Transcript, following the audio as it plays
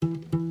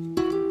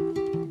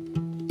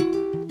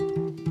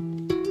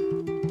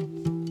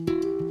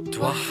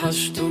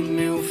توحشت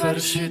أمي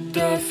وفرش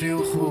الدافي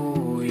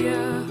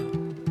وخويا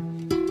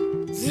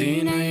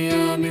زين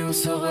أيامي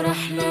وصغر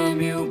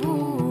أحلامي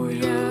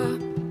وبويا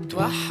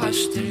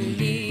توحشت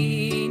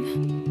اللين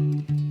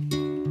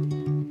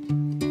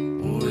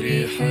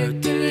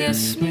وريحة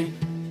الياسمين.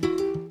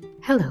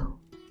 Hello,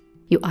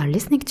 you are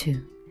listening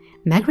to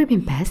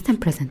Maghreb Past and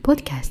Present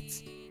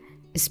Podcasts,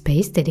 a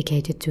space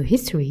dedicated to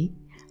history,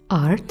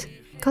 art,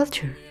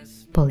 culture,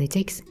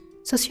 politics,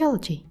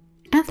 sociology,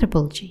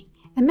 anthropology,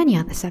 and many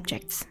other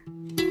subjects.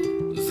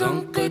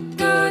 زنق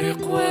الدار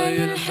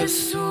قواي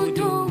الحس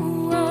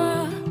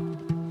ودوا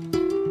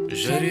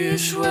جري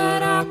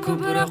شوارع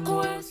كبرى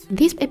قواس.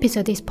 This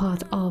episode is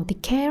part of the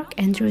Kerouac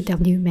Andrew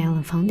W.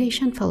 Mellon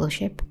Foundation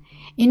Fellowship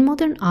in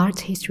Modern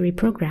Arts History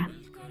program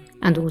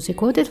and was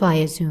recorded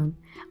via Zoom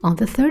on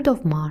the 3rd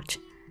of March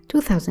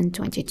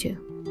 2022.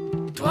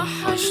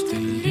 توحشت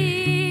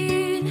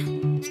اللين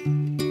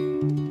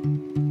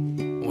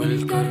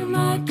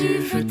والكرمة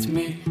كيف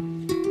تميل.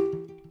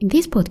 In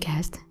this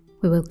podcast,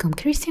 we welcome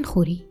Christine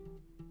Khouri,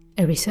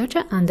 a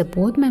researcher and a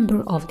board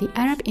member of the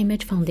Arab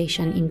Image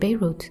Foundation in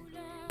Beirut,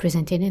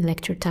 presenting a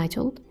lecture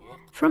titled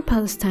From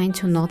Palestine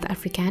to North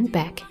Africa and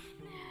Back,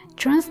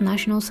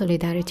 Transnational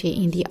Solidarity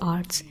in the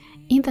Arts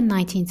in the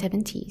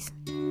 1970s.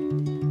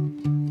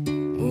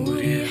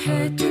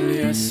 وريحة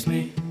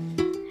الياسمين.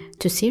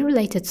 To see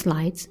related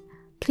slides,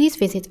 please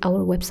visit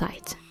our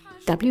website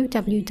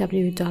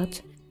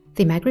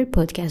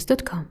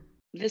www.themaghreppodcast.com.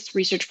 This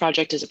research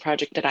project is a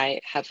project that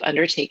I have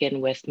undertaken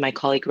with my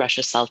colleague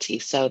Rasha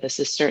Salti. So this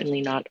is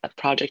certainly not a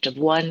project of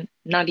one,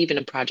 not even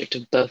a project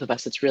of both of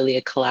us. It's really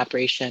a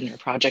collaboration or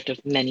project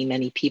of many,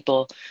 many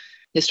people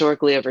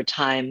historically over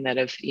time that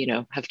have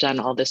done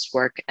all this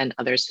work, and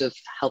others who have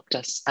helped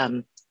us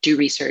do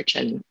research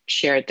and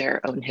shared their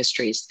own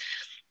histories.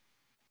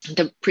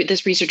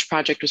 This research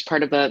project was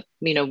part of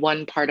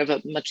one part of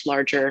a much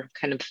larger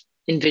kind of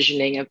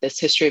envisioning of this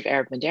History of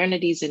Arab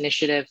Modernities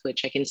initiative,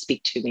 which I can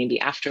speak to maybe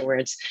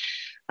afterwards.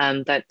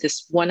 But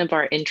this one of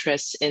our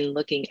interests in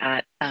looking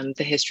at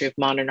the history of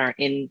modern art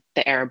in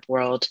the Arab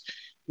world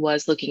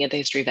was looking at the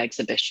history of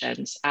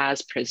exhibitions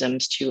as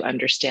prisms to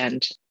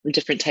understand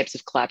different types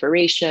of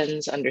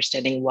collaborations,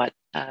 understanding what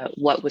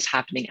was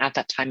happening at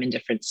that time in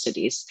different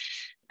cities.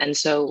 And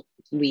so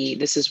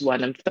this is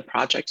one of the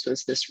projects,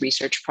 was this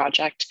research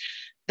project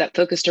that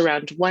focused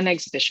around one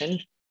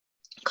exhibition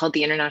called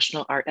the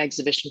International Art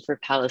Exhibition for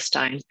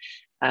Palestine,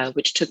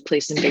 which took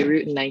place in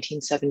Beirut in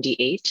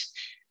 1978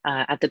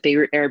 at the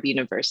Beirut Arab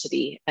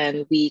University.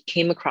 And we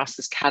came across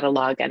this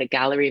catalog at a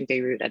gallery in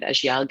Beirut, at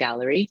Ajial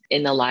Gallery,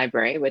 in the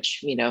library,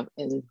 which,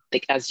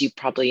 as you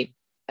probably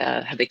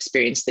have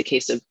experienced the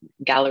case of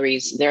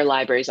galleries, their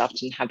libraries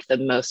often have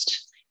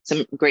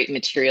some great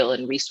material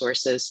and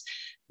resources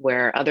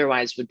where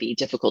otherwise would be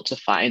difficult to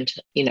find,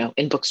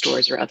 in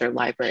bookstores or other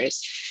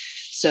libraries.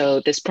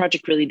 So this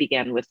project really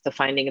began with the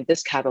finding of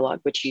this catalog,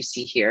 which you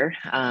see here.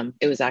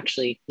 It was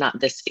actually not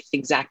this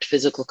exact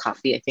physical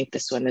copy. I think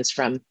this one is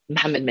from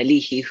Mohammed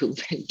Malihi, who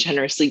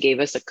generously gave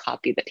us a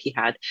copy that he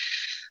had.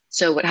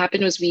 So what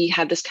happened was we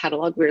had this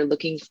catalog.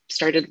 We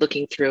started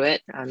looking through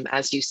it,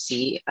 as you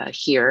see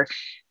here,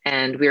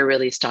 and we were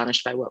really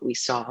astonished by what we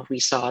saw. We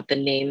saw the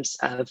names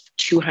of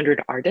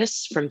 200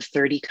 artists from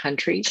 30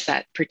 countries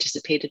that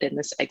participated in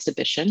this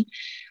exhibition.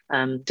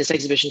 This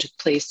exhibition took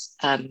place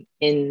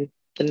in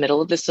the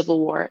middle of the civil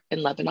war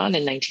in Lebanon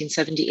in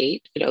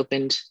 1978. It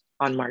opened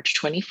on March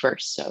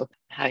 21st. So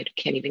I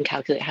can't even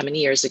calculate how many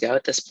years ago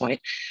at this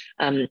point.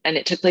 And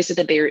it took place at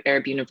the Beirut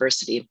Arab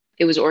University.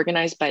 It was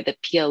organized by the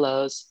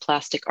PLO's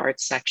Plastic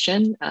Arts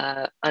section,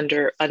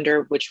 under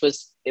which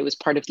it was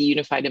part of the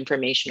Unified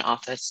Information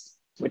Office,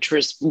 which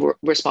was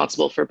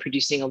responsible for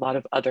producing a lot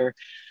of other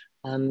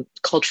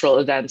cultural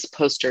events,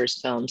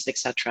 posters, films,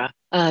 etc.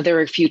 There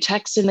were a few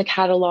texts in the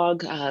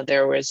catalog.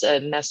 There was a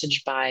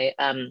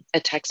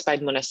text by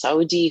Mona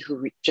Saudi,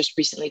 who just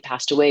recently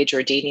passed away,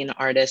 Jordanian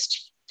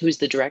artist, who's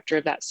the director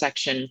of that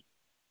section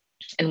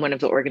and one of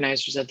the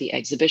organizers of the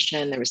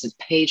exhibition. There was a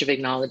page of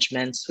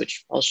acknowledgements,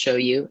 which I'll show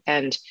you.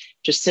 And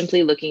just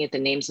simply looking at the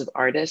names of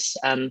artists,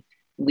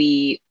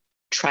 we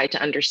tried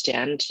to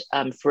understand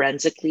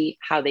forensically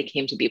how they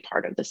came to be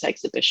part of this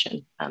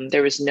exhibition.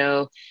 There was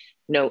no,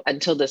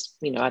 until this,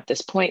 at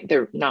this point,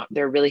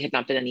 there really had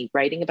not been any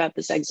writing about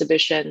this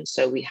exhibition.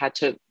 So we had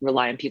to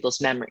rely on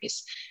people's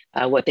memories,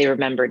 what they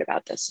remembered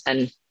about this.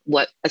 And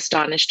what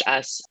astonished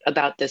us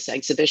about this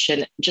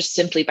exhibition, just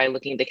simply by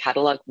looking at the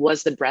catalog,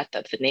 was the breadth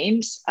of the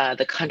names,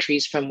 the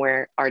countries from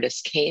where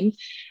artists came.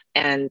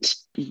 And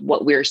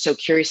what we were so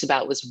curious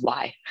about was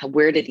why.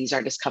 Where did these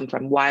artists come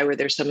from? Why were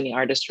there so many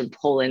artists from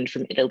Poland,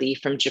 from Italy,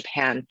 from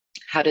Japan?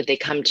 How did they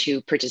come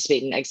to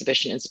participate in an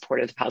exhibition in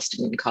support of the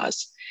Palestinian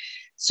cause?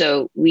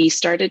 So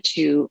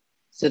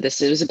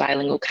this is a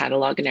bilingual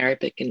catalog in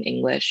Arabic and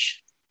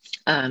English.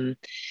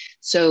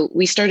 So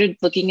we started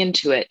looking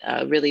into it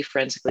really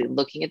forensically,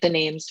 looking at the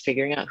names,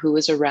 figuring out who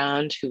was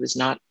around, who was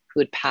not, who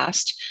had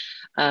passed.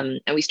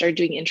 And we started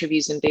doing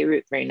interviews in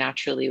Beirut very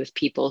naturally with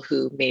people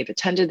who may have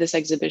attended this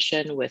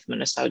exhibition, with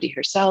Mona Saudi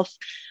herself,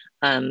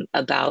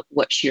 about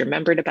what she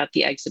remembered about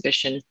the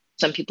exhibition.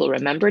 Some people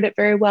remembered it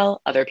very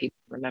well, other people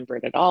remember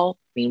it at all.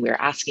 I mean, we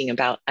were asking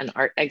about an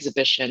art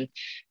exhibition,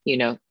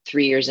 3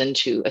 years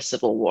into a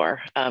civil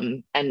war,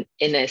 and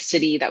in a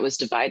city that was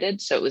divided.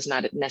 So it was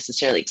not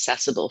necessarily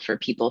accessible for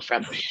people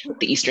from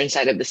the eastern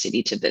side of the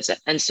city to visit.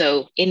 And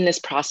so in this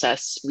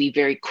process, we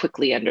very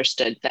quickly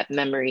understood that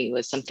memory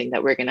was something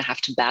that we're going to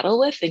have to battle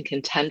with and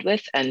contend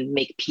with and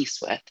make peace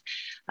with.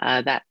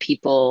 That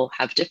people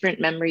have different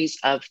memories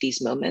of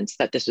these moments,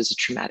 that this was a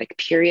traumatic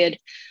period.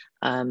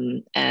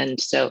 And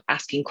so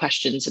asking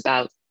questions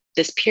about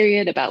this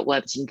period, about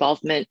one's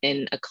involvement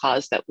in a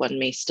cause that one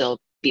may still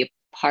be a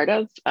part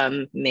of,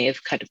 may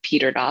have kind of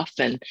petered off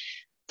and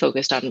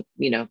focused on,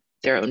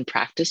 their own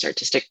practice,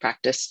 artistic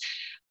practice.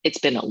 It's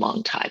been a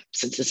long time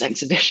since this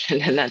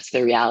exhibition. And that's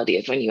the reality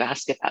of when you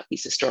ask about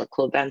these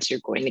historical events,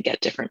 you're going to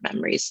get different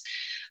memories.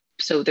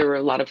 So there were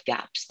a lot of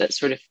gaps that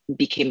sort of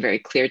became very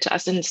clear to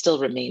us and still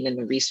remain in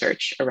the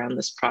research around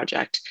this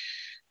project.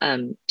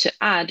 To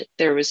add,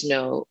 there was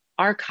no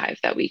archive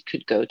that we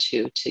could go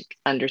to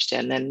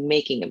understand the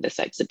making of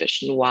this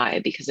exhibition. Why?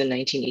 Because in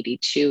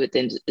 1982, with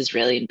the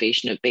Israeli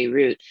invasion of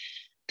Beirut,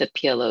 the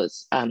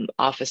PLO's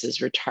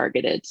offices were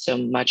targeted. So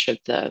much of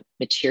the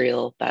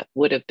material that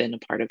would have been a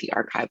part of the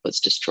archive was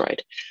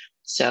destroyed.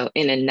 So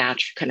in a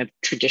natural kind of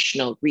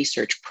traditional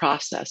research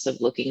process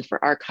of looking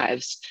for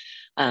archives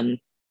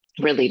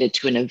related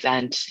to an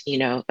event,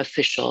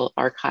 official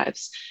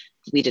archives,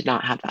 we did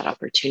not have that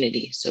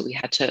opportunity. So we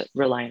had to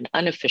rely on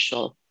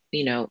unofficial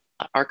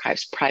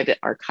archives, private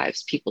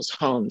archives, people's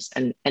homes,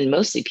 and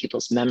mostly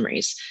people's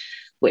memories,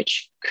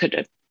 which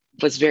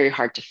was very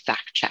hard to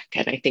fact check.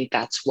 And I think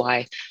that's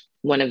why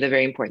one of the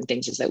very important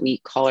things is that we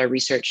call our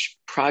research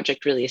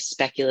project really a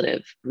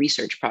speculative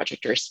research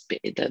project, or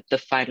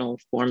the final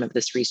form of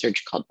this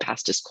research called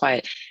Past is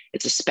Quiet.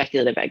 It's a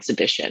speculative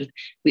exhibition.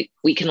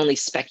 We can only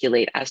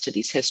speculate as to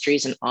these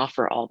histories and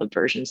offer all the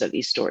versions of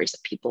these stories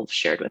that people have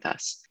shared with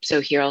us. So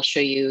here I'll show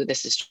you,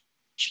 this is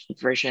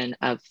version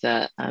of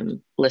the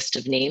list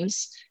of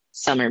names.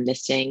 Some are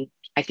missing.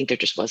 I think there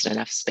just wasn't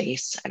enough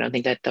space. I don't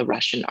think that the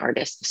Russian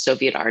artists, the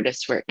Soviet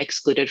artists were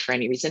excluded for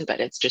any reason, but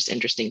it's just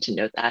interesting to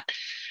note that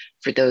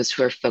for those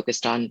who are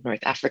focused on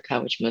North Africa,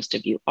 which most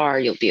of you are,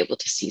 you'll be able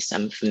to see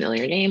some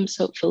familiar names,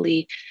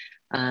 hopefully.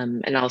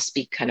 And I'll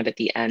speak kind of at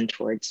the end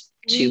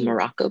to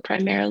Morocco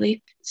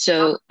primarily.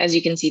 So as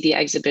you can see, the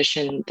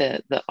exhibition,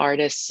 the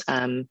artists,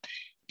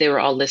 they were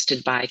all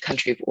listed by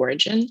country of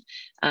origin.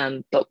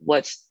 But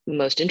what's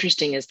most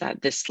interesting is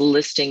that this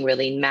listing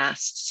really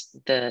masks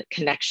the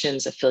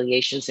connections,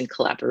 affiliations, and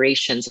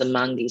collaborations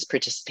among these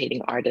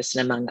participating artists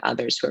and among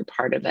others who are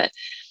part of it.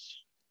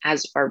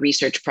 As our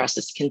research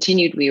process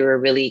continued, we were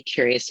really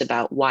curious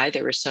about why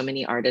there were so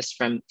many artists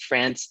from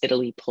France,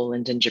 Italy,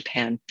 Poland, and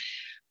Japan.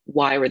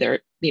 Why were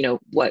there,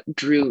 what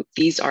drew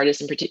these artists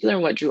in particular,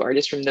 and what drew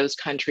artists from those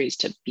countries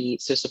to be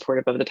so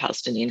supportive of the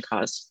Palestinian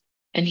cause?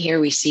 And here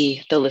we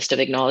see the list of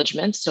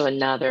acknowledgements. So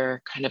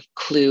another kind of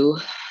clue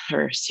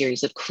or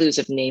series of clues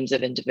of names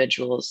of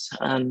individuals,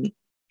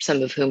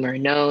 some of whom are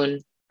known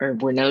or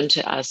were known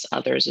to us,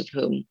 others of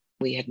whom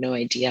we had no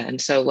idea. And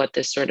so what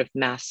this sort of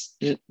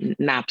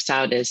maps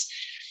out is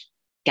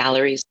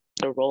galleries,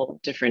 a role,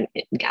 different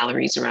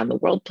galleries around the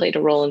world played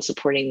a role in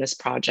supporting this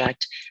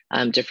project,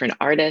 different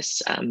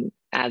artists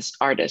as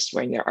artists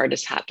wearing their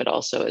artist hat, but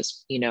also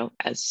as,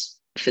 as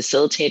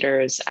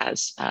facilitators,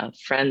 as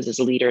friends, as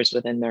leaders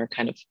within their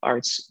kind of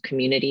arts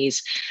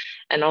communities,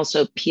 and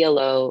also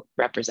PLO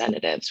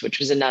representatives, which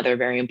was another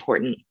very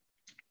important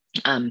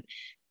kind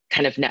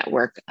of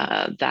network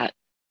that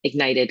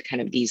ignited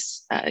kind of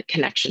these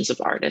connections of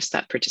artists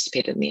that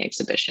participated in the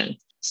exhibition.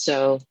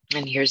 So,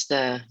 and here's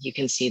you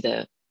can see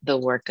the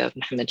work of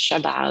Mohammed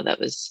Shaba that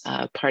was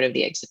part of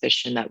the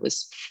exhibition that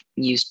was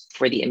used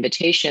for the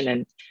invitation.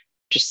 And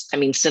just,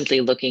 simply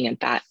looking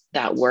at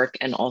that work,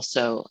 and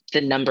also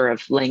the number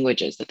of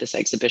languages that this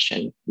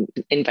exhibition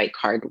invite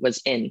card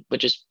was in,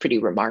 which is pretty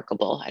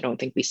remarkable. I don't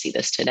think we see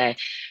this today,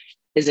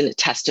 is a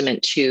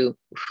testament to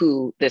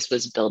who this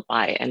was built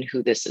by and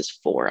who this is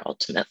for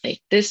ultimately.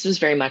 This was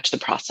very much the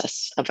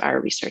process of our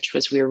research.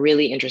 We were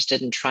really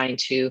interested in trying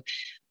to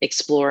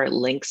explore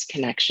links,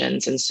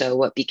 connections. And so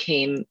what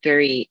became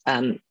very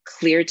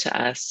clear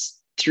to us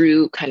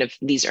through kind of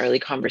these early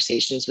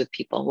conversations with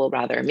people, well,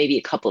 rather maybe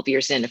a couple of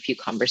years in, a few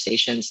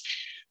conversations,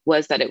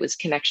 was that it was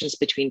connections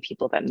between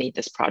people that made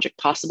this project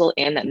possible,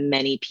 and that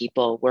many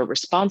people were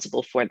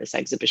responsible for this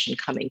exhibition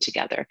coming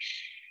together.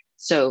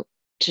 So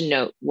to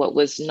note, what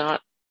was not,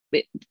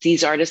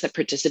 these artists that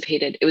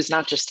participated, it was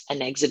not just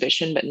an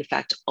exhibition, but in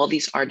fact, all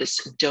these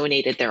artists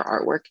donated their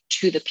artwork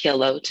to the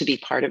PLO to be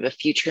part of a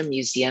future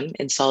museum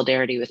in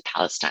solidarity with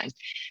Palestine.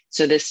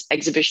 So this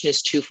exhibition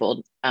is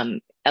twofold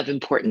of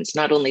importance,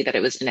 not only that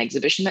it was an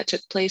exhibition that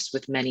took place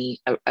with many,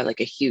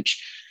 like a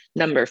huge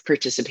number of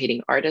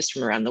participating artists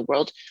from around the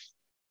world,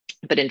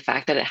 but in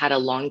fact that it had a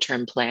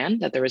long-term plan,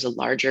 that there was a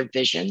larger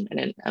vision,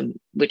 and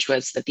which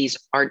was that these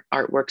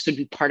artworks would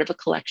be part of a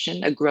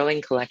collection, a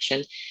growing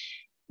collection,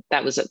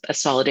 that was a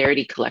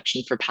solidarity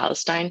collection for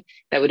Palestine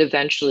that would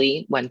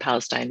eventually, when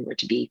Palestine were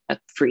to be a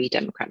free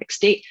democratic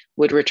state,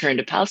 would return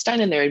to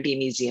Palestine, and there would be a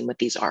museum with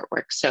these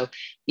artworks. So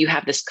you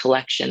have this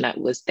collection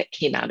that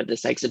came out of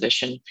this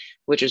exhibition,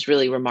 which is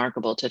really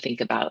remarkable to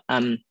think about.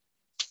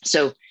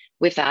 So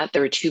with that,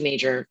 there were two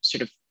major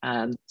sort of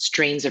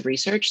strains of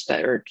research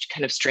that are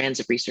kind of strands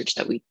of research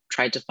that we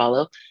tried to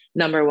follow.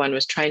 Number one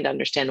was trying to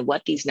understand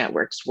what these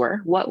networks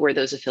were. What were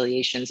those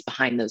affiliations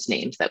behind those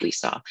names that we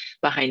saw,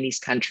 behind these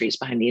countries,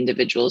 behind the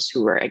individuals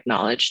who were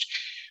acknowledged?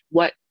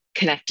 What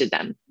connected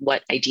them?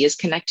 What ideas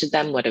connected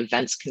them? What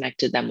events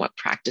connected them? What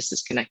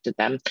practices connected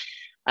them?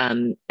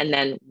 And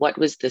then what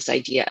was this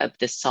idea of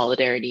this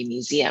Solidarity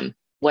Museum?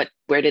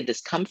 Where did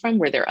this come from?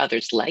 Were there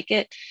others like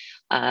it?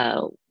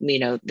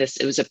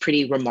 It was a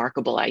pretty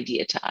remarkable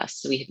idea to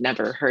us. We had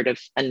never heard of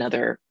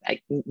another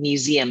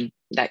museum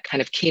that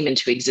kind of came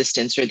into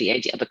existence, or the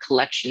idea of a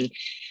collection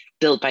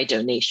built by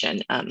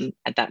donation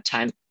at that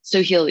time.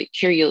 So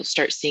here you'll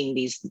start seeing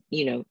these,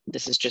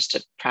 this is just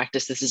a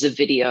practice. This is a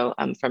video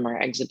from our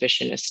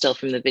exhibition. It's still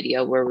from the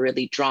video where we're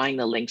really drawing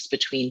the links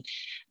between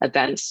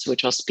events,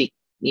 which I'll speak,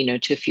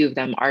 to a few of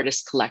them,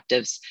 artist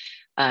collectives,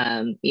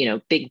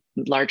 big,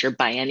 larger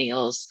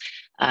biennials,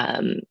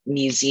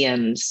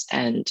 museums,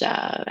 and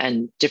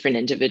different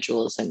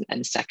individuals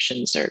and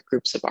sections or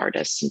groups of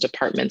artists and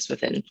departments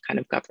within kind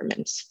of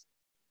governments.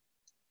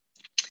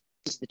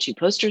 These are the two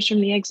posters from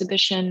the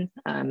exhibition,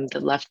 the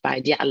left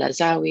by Dia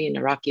Al-Azawi, an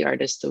Iraqi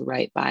artist, the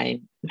right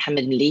by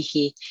Mohammed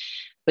Malihi,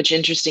 which,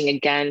 interesting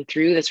again,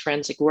 through this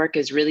forensic work,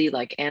 is really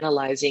like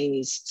analyzing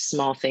these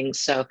small things.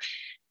 So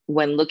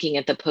when looking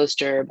at the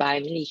poster by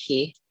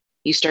Malihi,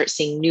 you start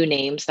seeing new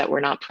names that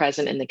were not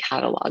present in the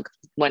catalog.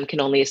 One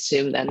can only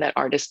assume then that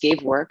artists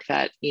gave work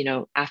that,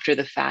 after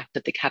the fact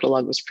that the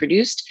catalog was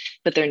produced,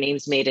 but their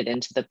names made it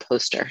into the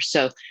poster.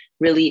 So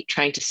really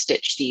trying to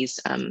stitch these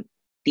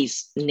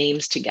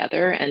names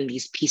together and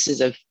these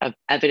pieces of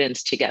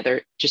evidence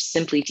together, just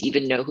simply to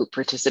even know who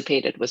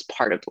participated, was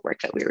part of the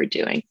work that we were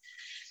doing.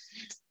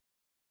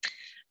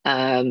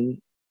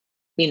 In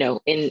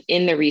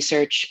the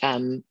research,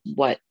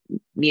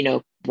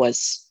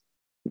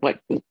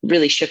 what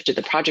really shifted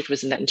the project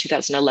was that in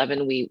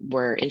 2011, we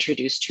were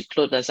introduced to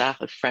Claude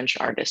Lazare, a French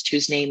artist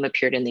whose name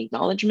appeared in the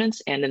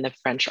acknowledgements and in the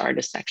French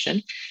artist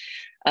section.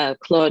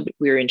 Claude,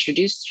 we were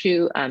introduced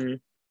to, and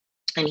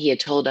he had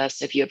told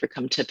us, if you ever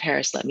come to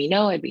Paris, let me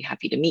know. I'd be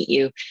happy to meet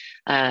you.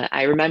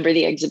 I remember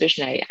the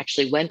exhibition. I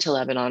actually went to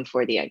Lebanon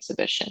for the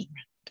exhibition.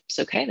 It's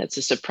okay. That's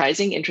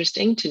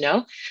interesting to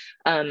know.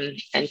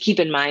 And keep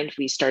in mind,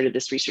 we started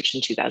this research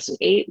in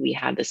 2008. We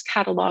had this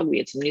catalog. We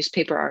had some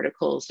newspaper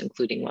articles,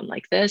 including one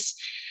like this,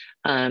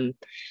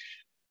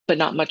 but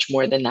not much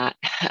more than that,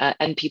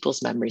 and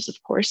people's memories,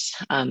 of course.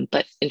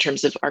 But in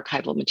terms of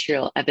archival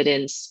material,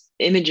 evidence,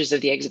 images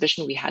of the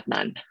exhibition, we had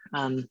none.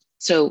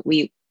 So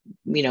we,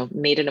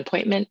 made an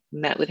appointment,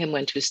 met with him,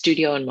 went to a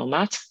studio in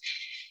Montmartre.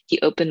 He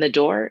opened the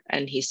door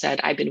and he said,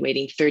 "I've been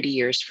waiting 30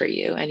 years for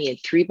you." And he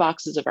had 3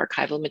 boxes of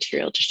archival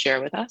material to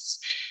share with us.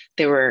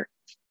 There were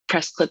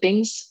press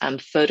clippings,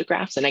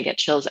 photographs, and I get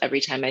chills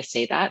every time I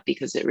say that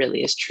because it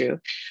really is true.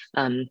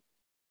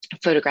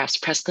 Photographs,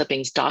 press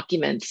clippings,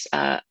 documents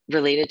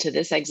related to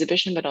this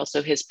exhibition, but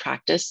also his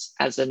practice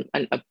as a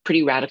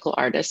pretty radical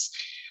artist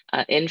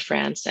in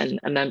France and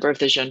a member of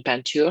the Jeune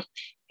Peinture,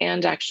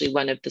 and actually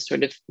one of the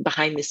sort of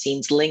behind the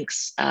scenes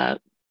links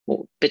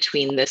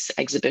between this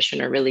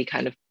exhibition, or really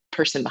kind of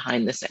person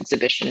behind this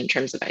exhibition in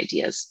terms of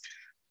ideas.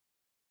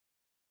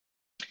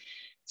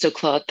 So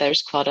Claude,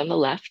 there's Claude on the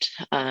left,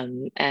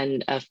 and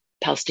a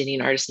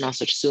Palestinian artist,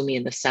 Nasser Soumi,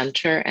 in the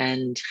center,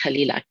 and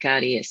Khalil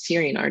Akkari, a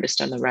Syrian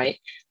artist, on the right.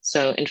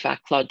 So in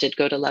fact, Claude did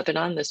go to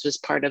Lebanon. This was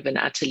part of an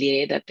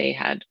atelier that they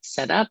had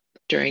set up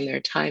during their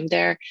time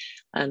there.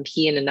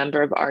 He and a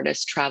number of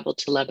artists traveled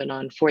to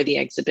Lebanon for the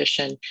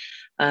exhibition.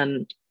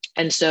 And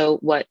so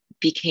what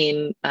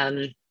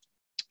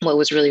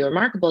was really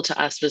remarkable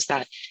to us was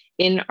that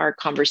in our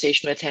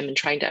conversation with him and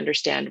trying to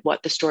understand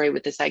what the story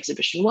with this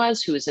exhibition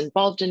was, who was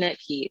involved in it,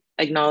 he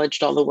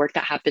acknowledged all the work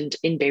that happened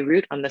in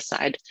Beirut on the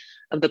side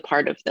of the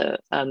part of the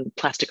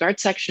plastic art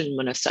section,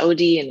 Mona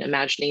Saudi, and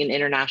imagining an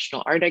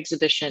international art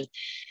exhibition.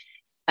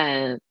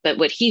 But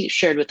what he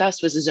shared with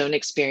us was his own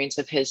experience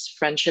of his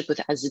friendship with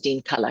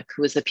Ezzedine Kalak,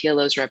 who was the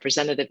PLO's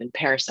representative in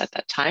Paris at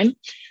that time,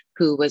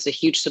 who was a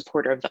huge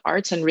supporter of the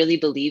arts and really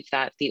believed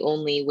that the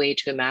only way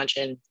to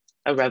imagine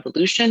a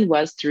revolution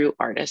was through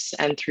artists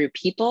and through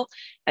people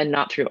and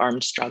not through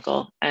armed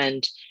struggle.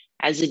 And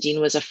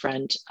Ezzedine was a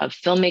friend of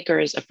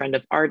filmmakers, a friend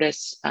of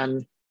artists,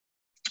 and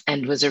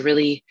was a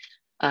really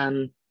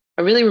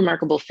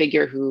remarkable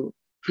figure whose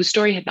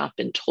story had not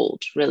been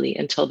told really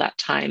until that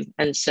time.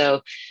 And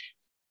so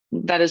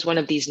that is one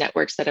of these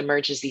networks that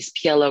emerges, these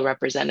PLO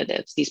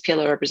representatives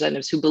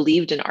who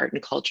believed in art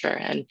and culture.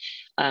 And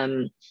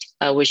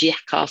Wajih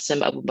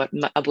Qasim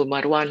Abu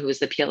Marwan, who was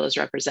the PLO's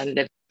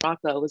representative in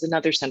Morocco, was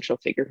another central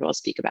figure who I'll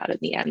speak about in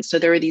the end. So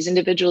there were these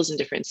individuals in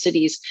different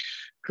cities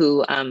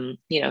who,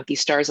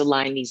 these stars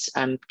align, these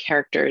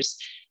characters,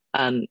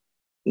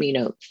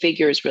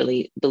 figures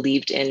really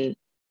believed in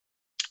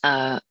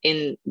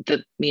in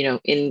the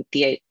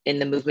in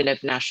the movement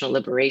of national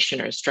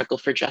liberation or struggle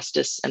for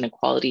justice and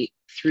equality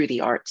through the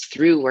arts,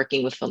 through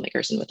working with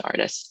filmmakers and with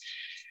artists.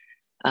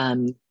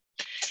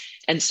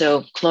 And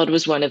so Claude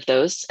was one of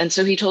those. And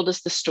so he told us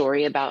the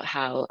story about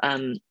how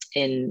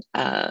in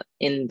the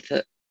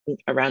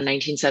around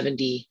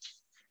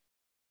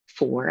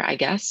 1974, I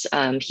guess,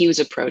 he was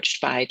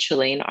approached by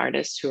Chilean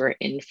artists who were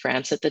in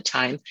France at the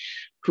time,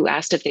 who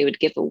asked if they would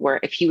give a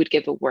work, if he would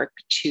give a work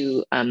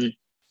to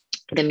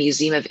the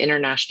Museum of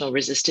International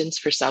Resistance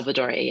for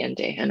Salvador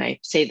Allende. And I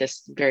say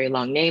this very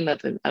long name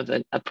of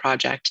a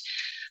project.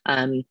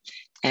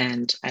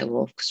 And I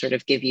will sort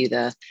of give you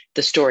the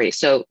story.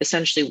 So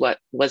essentially what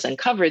was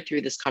uncovered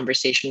through this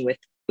conversation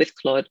with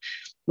Claude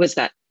was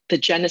that the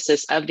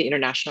genesis of the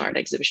International Art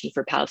Exhibition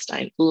for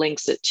Palestine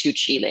links it to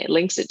Chile,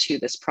 links it to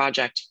this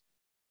project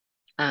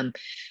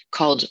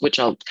called, which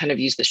I'll kind of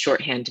use the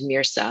shorthand,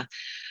 MIRSA.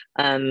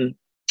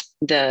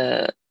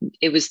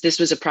 This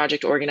was a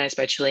project organized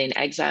by Chilean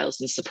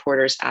exiles and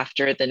supporters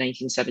after the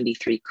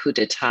 1973 coup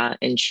d'etat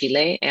in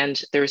Chile.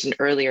 And there was an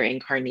earlier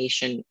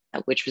incarnation,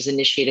 which was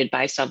initiated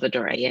by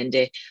Salvador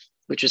Allende,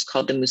 which was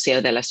called the Museo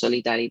de la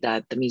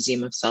Solidaridad, the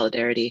Museum of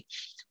Solidarity,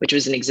 which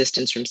was in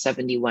existence from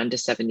 71 to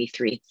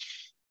 73.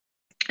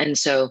 And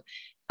so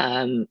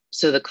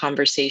the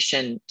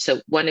conversation, so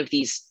one of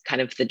these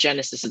kind of the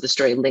genesis of the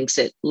story links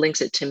it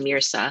to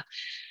MIRSA.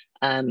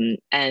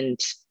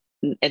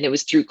 And it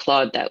was through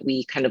Claude that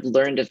we kind of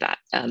learned of that.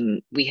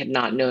 We had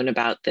not known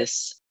about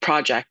this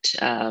project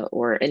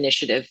or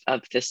initiative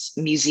of this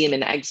museum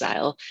in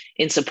exile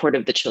in support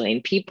of the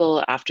Chilean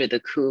people after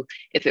the coup,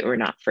 if it were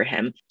not for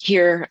him.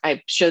 Here,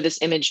 I show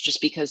this image just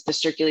because the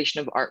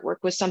circulation of artwork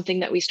was something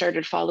that we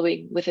started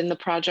following within the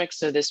project.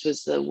 So this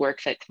was the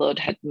work that Claude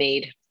had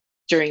made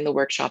during the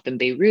workshop in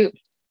Beirut.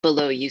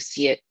 Below, you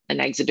see it, an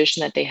exhibition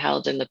that they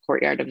held in the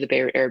courtyard of the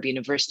Beirut Arab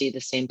University, the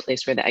same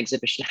place where the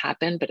exhibition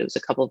happened, but it was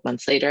a couple of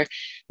months later.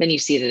 Then you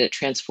see that it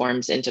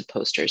transforms into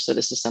posters. So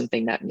this is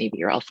something that maybe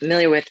you're all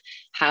familiar with,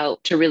 how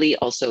to really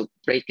also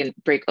break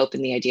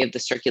open the idea of the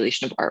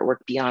circulation of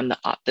artwork beyond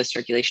the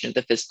circulation of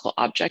the physical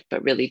object,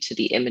 but really to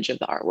the image of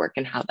the artwork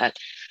and how that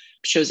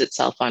shows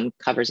itself on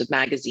covers of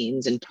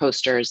magazines and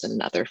posters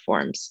and other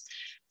forms.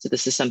 So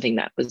this is something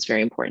that was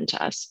very important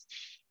to us.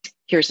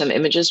 Here are some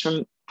images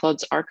from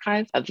Claude's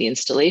archive of the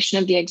installation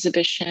of the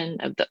exhibition,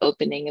 of the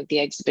opening of the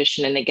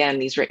exhibition. And again,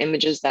 these were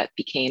images that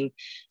became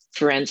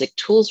forensic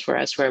tools for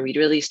us, where we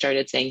really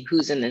started saying,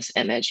 who's in this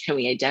image? Can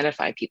we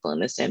identify people in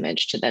this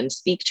image to then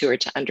speak to or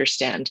to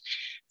understand?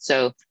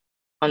 So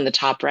on the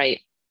top right,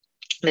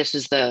 this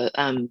is the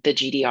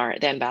GDR,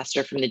 the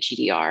ambassador from the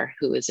GDR,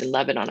 who was in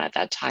Lebanon at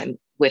that time,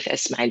 with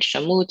Ismail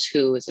Shammout,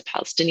 who was a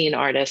Palestinian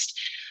artist,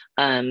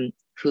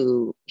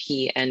 who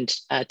he and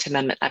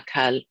Tamamet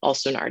Akal,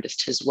 also an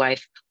artist, his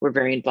wife, were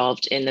very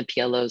involved in the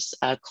PLO's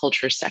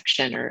culture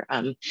section, or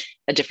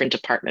a different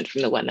department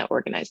from the one that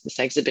organized this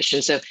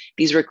exhibition. So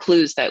these were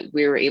clues that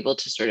we were able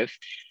to sort of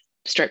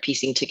start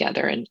piecing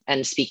together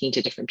and speaking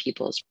to different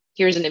peoples.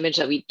 Here's an image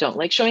that we don't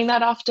like showing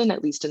that often,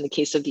 at least in the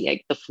case of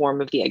the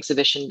form of the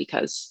exhibition,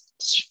 because,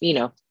 you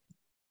know,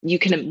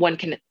 one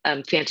can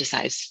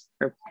fantasize,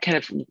 or kind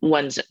of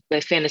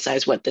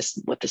fantasize what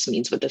this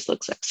means, what this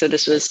looks like. So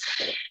this was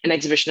an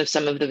exhibition of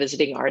some of the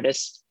visiting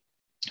artists,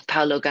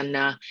 Paolo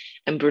Ganna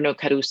and Bruno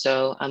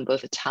Caruso,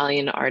 both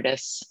Italian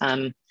artists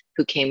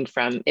who came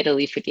from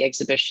Italy for the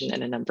exhibition,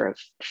 and a number of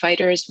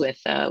fighters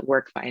with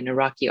work by an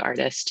Iraqi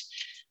artist,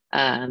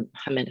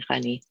 Hamid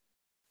Khani.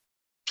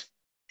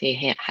 They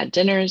had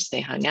dinners,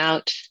 they hung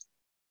out.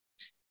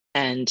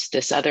 And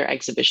this other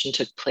exhibition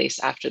took place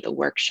after the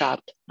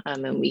workshop,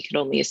 and we could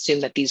only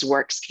assume that these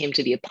works came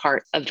to be a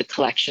part of the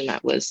collection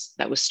that was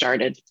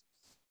started.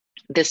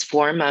 This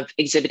form of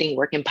exhibiting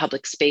work in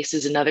public space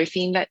is another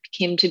theme that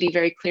came to be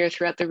very clear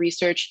throughout the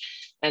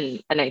research,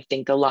 and I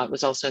think a lot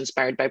was also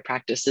inspired by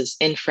practices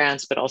in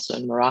France, but also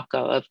in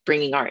Morocco, of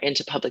bringing art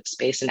into public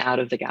space and out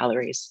of the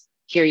galleries.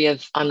 Here you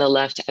have on the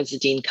left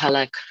Azzedine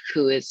Kalak,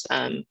 who is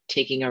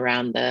taking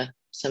around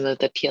some of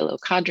the PLO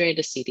cadre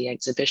to see the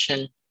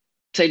exhibition.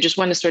 So I just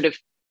want to sort of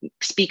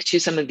speak to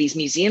some of these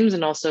museums,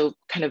 and also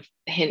kind of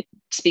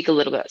speak a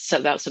little bit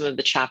about some of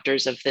the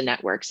chapters of the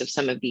networks of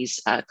some of these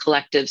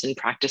collectives and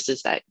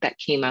practices that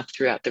came up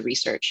throughout the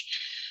research.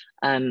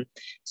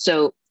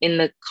 So in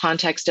the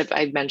context of,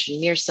 I've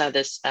mentioned MIRSA,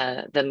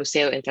 the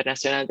Museo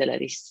Internacional de la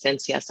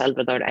Resistencia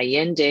Salvador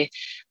Allende.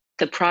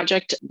 The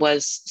project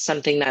was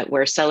something that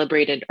where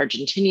celebrated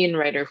Argentinian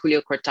writer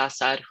Julio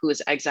Cortázar, who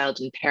was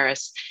exiled in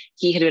Paris.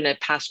 He had been a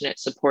passionate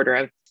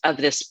supporter of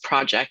this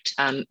project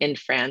in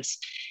France.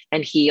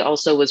 And he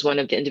also was one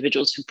of the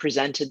individuals who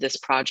presented this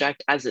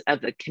project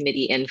of a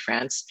committee in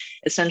France.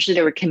 Essentially,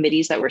 there were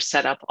committees that were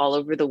set up all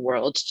over the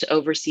world to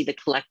oversee the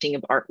collecting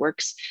of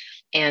artworks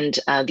and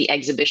the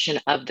exhibition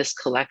of this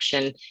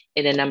collection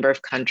in a number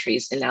of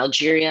countries, in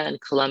Algeria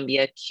and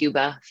Colombia,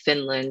 Cuba,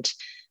 Finland,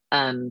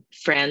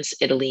 France,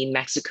 Italy,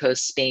 Mexico,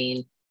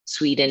 Spain,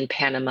 Sweden,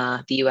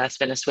 Panama, the US,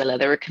 Venezuela.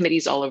 There were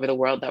committees all over the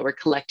world that were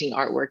collecting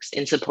artworks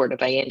in support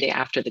of Allende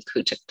after the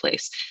coup took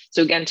place.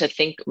 So again, to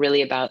think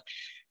really about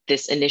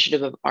this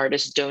initiative of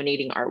artists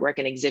donating artwork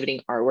and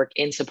exhibiting artwork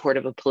in support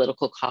of a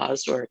political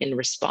cause or in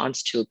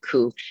response to a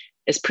coup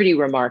is pretty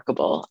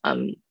remarkable.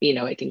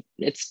 I think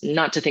it's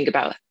not to think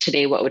about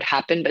today what would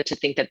happen, but to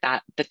think that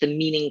the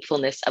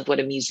meaningfulness of what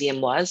a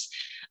museum was,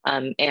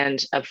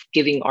 and of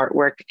giving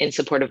artwork in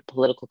support of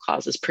political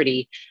cause is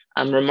pretty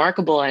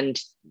remarkable, and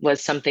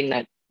was something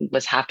that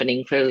was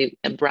happening clearly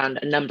around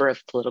a number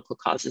of political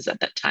causes at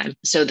that time.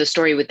 So the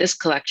story with this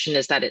collection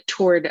is that it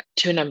toured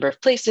to a number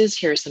of places.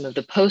 Here are some of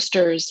the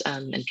posters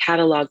and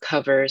catalog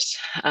covers.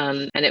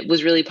 And it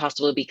was really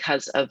possible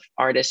because of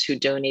artists who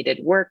donated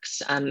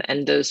works,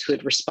 and those who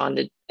had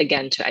responded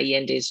again to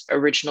Allende's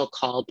original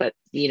call, but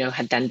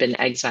had then been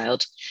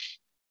exiled,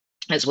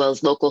 as well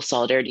as local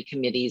solidarity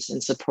committees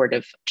in support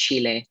of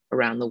Chile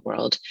around the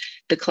world.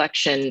 The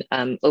collection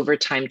over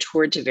time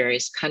toured to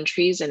various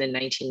countries, and in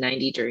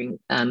 1990, during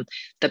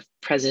the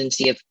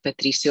presidency of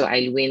Patricio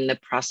Aylwin, the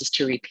process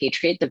to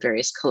repatriate the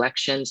various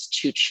collections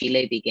to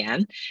Chile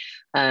began.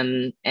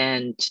 And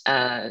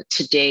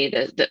today,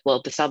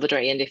 the Salvador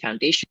Allende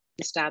Foundation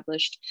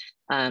established.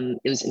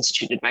 It was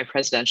instituted by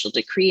presidential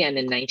decree, and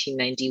in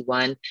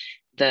 1991,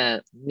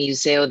 the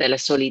Museo de la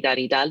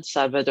Solidaridad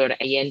Salvador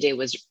Allende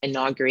was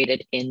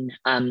inaugurated in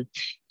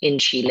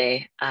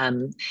Chile,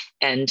 and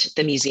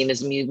the museum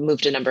has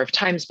moved a number of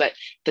times. But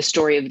the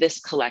story of this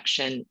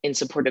collection in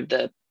support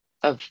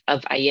of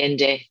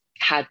Allende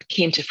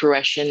came to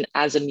fruition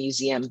as a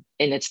museum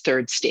in its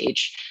third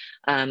stage,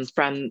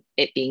 from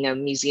it being a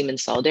museum in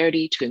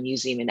solidarity to a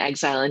museum in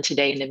exile, and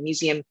today in a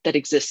museum that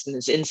exists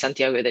in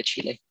Santiago de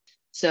Chile.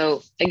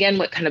 So again,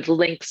 what kind of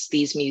links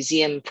these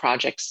museum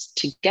projects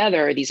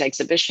together, these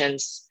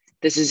exhibitions,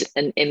 this is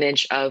an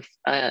image of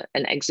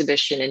an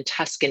exhibition in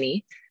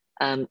Tuscany,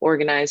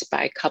 organized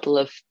by a couple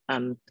of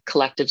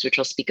collectives, which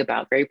I'll speak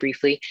about very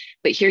briefly.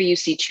 But here you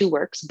see two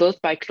works, both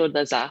by Claude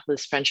Lazare,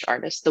 this French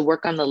artist. The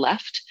work on the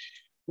left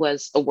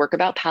was a work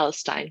about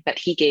Palestine that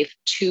he gave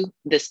to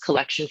this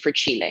collection for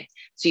Chile.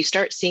 So you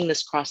start seeing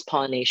this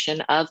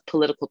cross-pollination of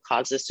political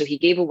causes. So he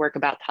gave a work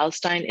about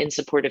Palestine in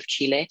support of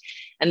Chile.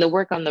 And the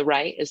work on the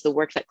right is the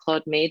work that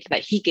Claude made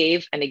that he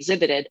gave and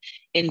exhibited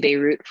in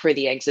Beirut for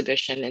the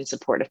exhibition in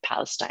support of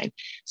Palestine.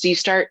 So you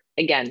start,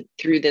 again,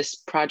 through this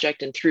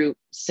project and through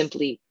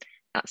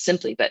not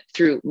simply, but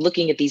through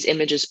looking at these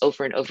images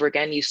over and over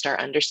again, you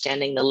start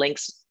understanding the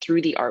links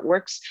through the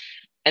artworks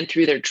and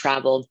through their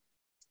travel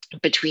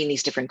between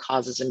these different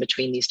causes and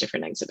between these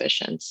different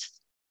exhibitions.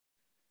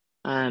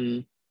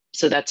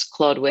 So that's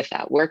Claude with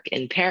that work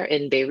in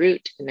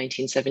Beirut in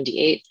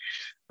 1978.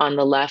 On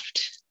the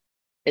left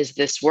is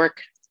this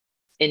work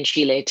in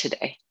Chile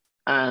today,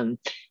 in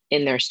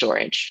their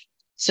storage.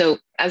 So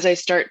as I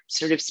start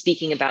sort of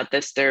speaking about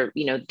this,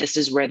 this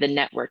is where the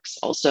networks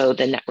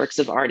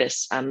of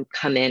artists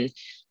come in.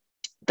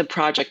 The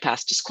project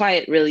Past is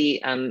Quiet,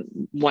 really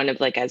one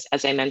of,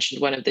 as I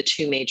mentioned, one of the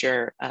two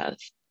major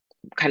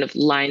kind of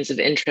lines of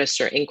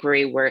interest or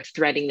inquiry were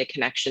threading the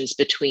connections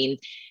between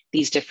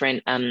these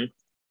different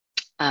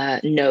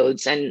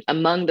nodes. And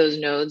among those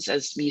nodes,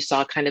 as you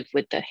saw kind of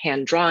with the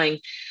hand drawing,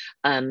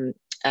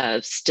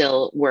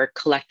 still were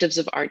collectives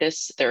of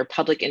artists. There are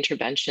public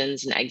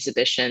interventions and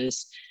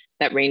exhibitions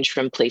that range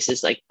from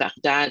places like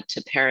Baghdad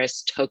to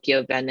Paris,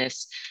 Tokyo,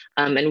 Venice.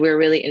 And we're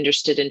really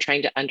interested in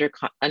trying to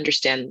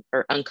understand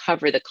or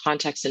uncover the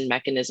context and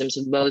mechanisms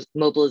of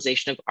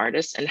mobilization of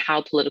artists and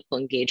how political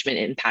engagement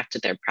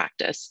impacted their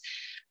practice.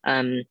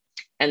 And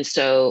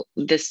so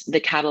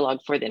the catalog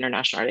for the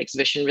International Art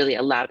Exhibition really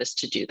allowed us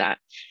to do that.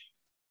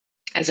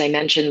 As I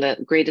mentioned, the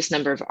greatest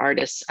number of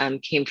artists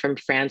came from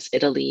France,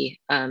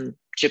 Italy,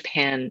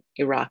 Japan,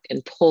 Iraq,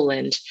 and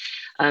Poland.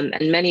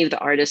 And many of the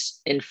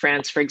artists in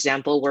France, for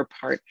example, were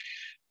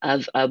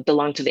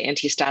belonged to the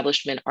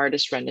anti-establishment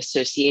artist-run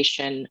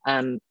association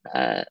of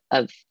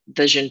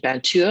the Jeune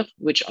Peinture,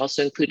 which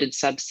also included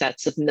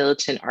subsets of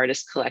militant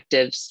artist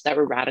collectives that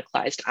were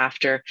radicalized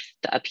after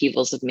the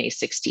upheavals of May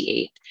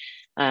 68.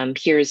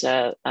 Here's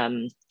a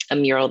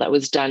mural that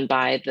was done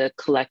by the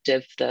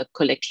collective, the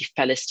Collectif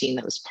Palestine,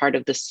 that was part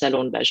of the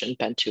Salon de la Jeune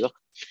Peinture.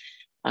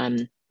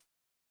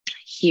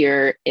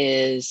 Here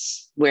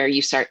is where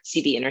you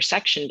see the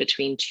intersection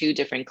between two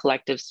different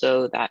collectives,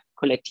 so that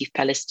Collectif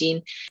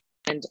Palestine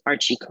and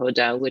Archie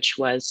Coda, which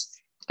was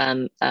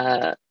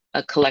a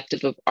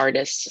collective of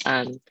artists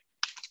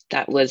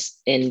that was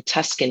in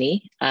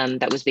Tuscany,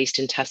 that was based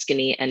in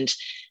Tuscany. And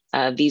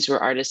these were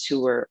artists who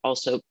were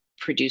also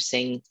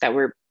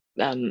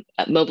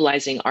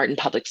mobilizing art in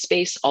public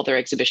space. All their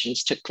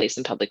exhibitions took place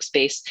in public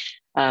space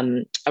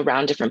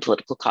around different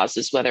political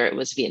causes, whether it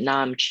was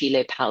Vietnam,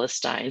 Chile,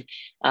 Palestine.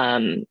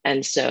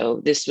 And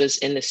so this was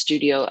in the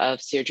studio of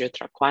Sergio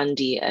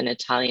Traquandi, an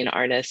Italian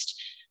artist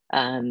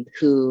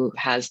who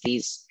had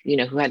these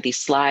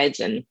slides,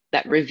 and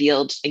that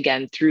revealed,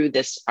 again, through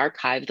this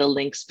archive, the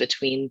links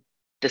between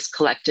this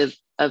collective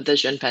of the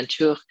Jeune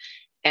Peinture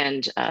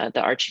and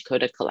the Archie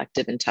Coda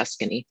collective in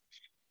Tuscany.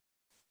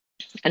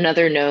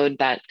 Another node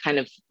that kind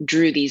of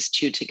drew these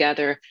two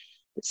together,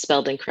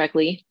 spelled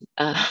incorrectly,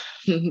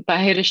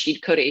 by Rashid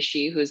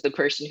Qureshi, who's the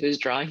person who's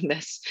drawing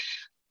this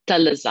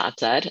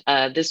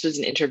Talazatar. This was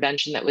an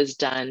intervention that was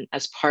done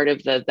as part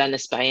of the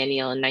Venice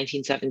Biennial in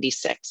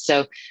 1976.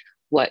 So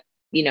what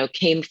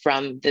came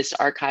from this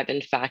archive,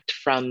 in fact,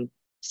 from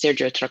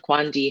Sergio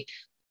Traquandi,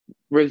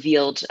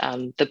 revealed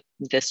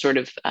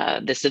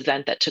this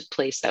event that took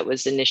place that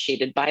was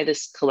initiated by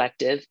this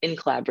collective in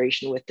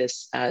collaboration with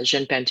this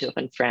Jeune Peinture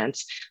in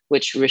France,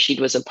 which Rachid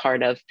was a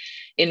part of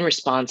in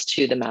response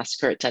to the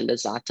massacre at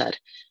Talazatar.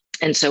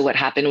 And so what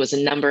happened was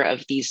a number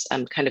of these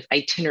kind of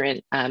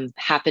itinerant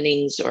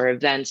happenings or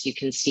events. You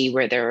can see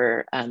where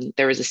there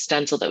was a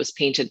stencil that was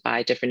painted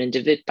by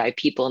by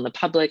people in the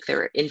public. There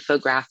were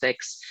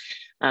infographics.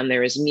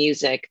 There was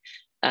music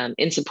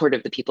in support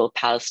of the people of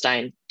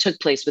Palestine, took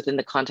place within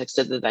the context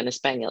of the Venice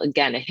Biennial.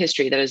 Again, a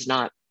history that has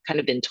not kind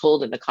of been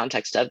told in the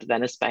context of the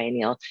Venice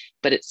Biennial,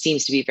 but it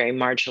seems to be very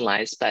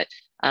marginalized. But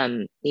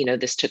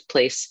this took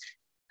place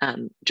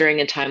during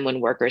a time when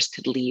workers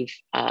could leave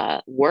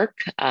work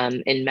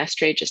in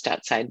Mestre, just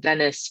outside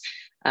Venice.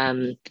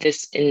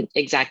 This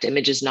exact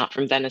image is not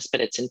from Venice, but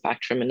it's in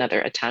fact from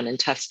a town in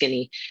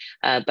Tuscany.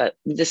 But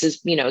this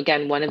is,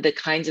 again, one of the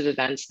kinds of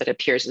events that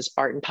appears as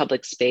art in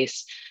public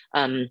space,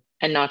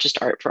 and not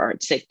just art for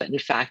art's sake, but in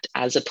fact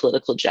as a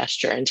political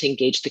gesture and to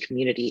engage the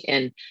community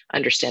in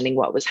understanding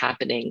what was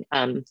happening,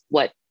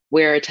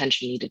 where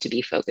attention needed to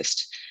be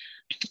focused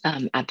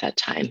at that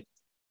time.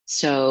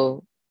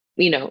 So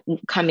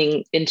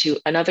coming into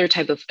another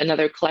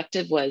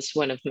collective was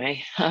one of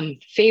my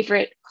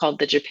favorite, called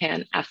the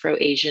Japan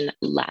Afro-Asian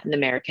Latin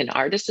American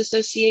Artists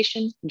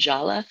Association.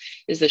 JALA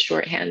is the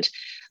shorthand.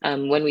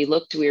 When we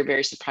looked, we were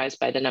very surprised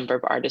by the number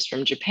of artists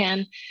from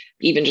Japan,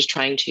 even just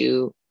trying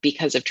to,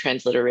 because of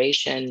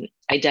transliteration,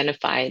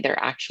 identify their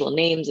actual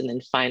names and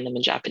then find them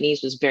in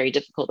Japanese was very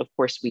difficult. Of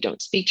course, we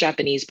don't speak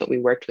Japanese, but we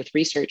worked with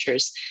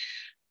researchers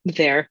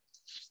there.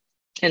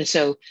 And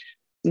so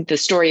the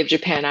story of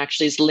Japan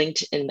actually is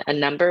linked in a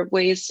number of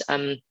ways,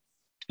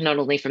 not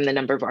only from the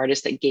number of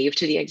artists that gave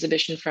to the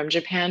exhibition from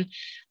Japan,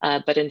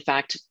 but in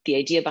fact, the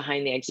idea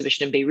behind the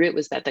exhibition in Beirut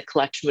was that the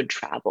collection would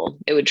travel.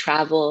 It would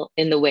travel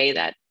in the way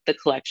that the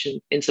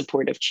collection in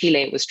support of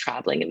Chile was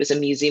traveling. It was a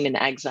museum in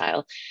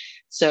exile.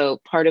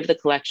 So part of the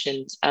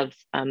collections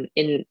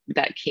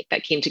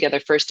that came together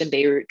first in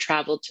Beirut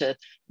traveled to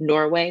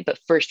Norway, but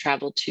first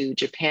traveled to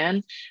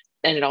Japan.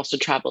 And it also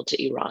traveled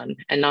to Iran,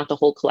 and not the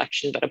whole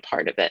collection, but a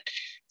part of it.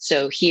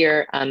 So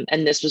here,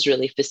 and this was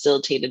really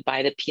facilitated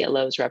by the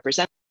PLO's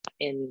representative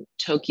in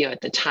Tokyo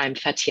at the time,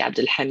 Fatih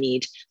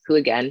Abdelhamid, who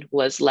again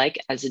was like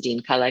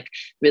Azzeddine Khalek,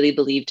 really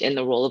believed in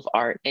the role of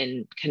art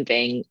in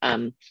conveying,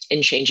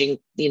 in changing,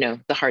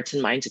 the hearts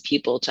and minds of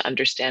people to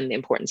understand the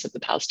importance of the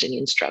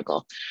Palestinian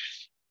struggle.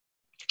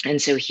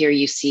 And so here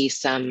you see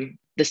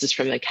this is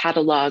from the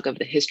catalog of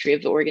the history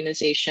of the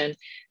organization,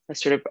 a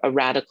sort of a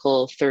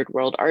radical third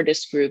world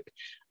artist group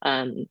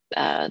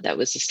that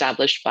was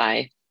established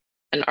by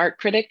an art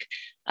critic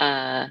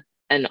and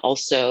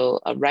also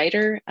a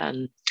writer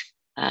and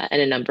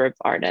a number of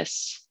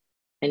artists.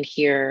 And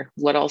here,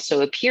 what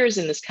also appears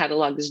in this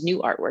catalog is new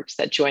artworks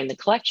that join the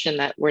collection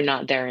that were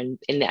not there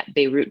in that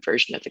Beirut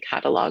version of the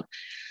catalog.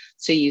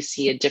 So you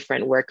see a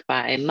different work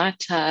by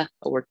Mata,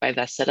 a work by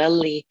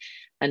Vasarely,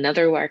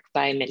 another work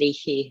by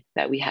Melihi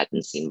that we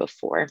hadn't seen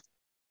before.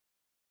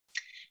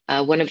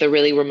 One of the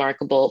really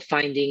remarkable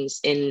findings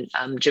in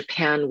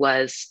Japan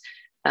was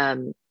a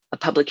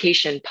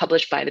publication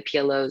published by the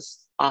PLO's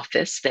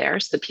office there.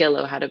 So the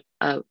PLO had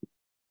a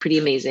pretty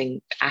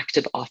amazing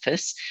active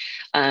office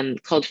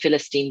called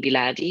Philistine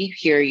Biladi.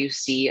 Here you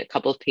see a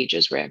couple of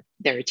pages where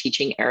they're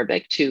teaching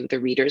Arabic to the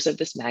readers of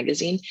this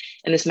magazine.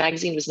 And this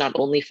magazine was not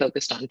only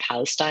focused on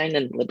Palestine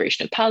and the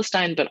liberation of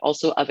Palestine, but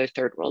also other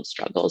third world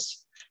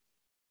struggles.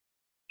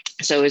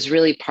 So it was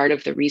really part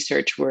of the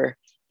research where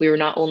we were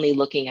not only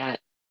looking at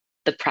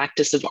the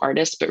practice of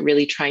artists, but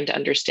really trying to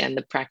understand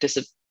the practice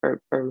of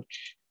or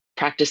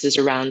practices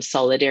around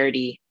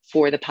solidarity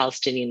for the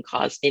Palestinian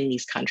cause in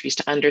these countries,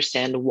 to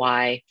understand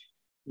why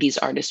these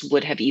artists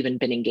would have even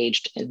been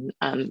engaged in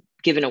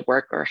given a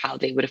work, or how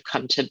they would have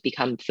come to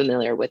become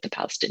familiar with the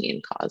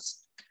Palestinian cause.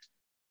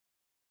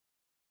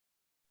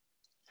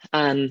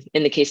 In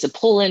the case of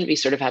Poland, we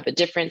sort of have a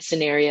different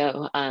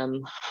scenario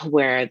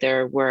where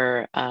there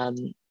were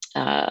and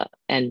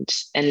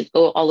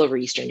all over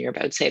Eastern Europe,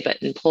 I would say, but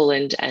in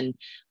Poland and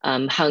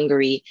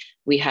Hungary,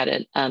 we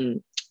had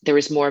there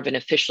was more of an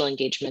official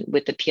engagement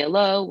with the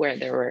PLO, where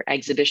there were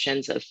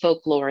exhibitions of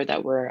folklore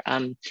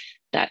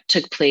that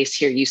took place.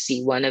 Here you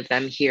see one of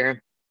them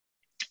here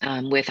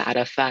with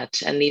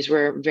Arafat, and these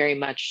were very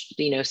much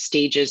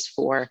stages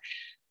for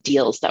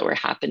deals that were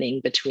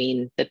happening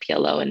between the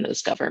PLO and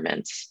those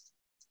governments.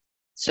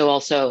 So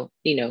also,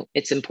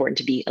 it's important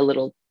to be a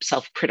little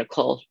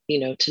self-critical,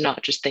 to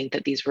not just think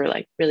that these were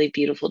like really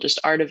beautiful, just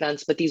art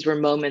events, but these were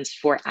moments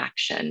for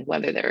action,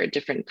 whether they're a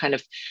different kind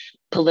of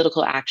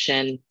political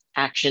action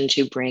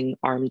to bring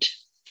armed,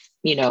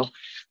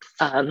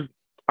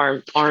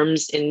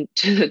 arms in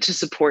to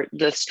support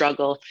the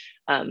struggle.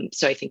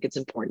 So I think it's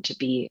important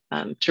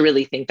to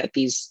really think that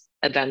these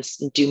events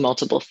do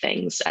multiple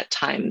things at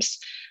times.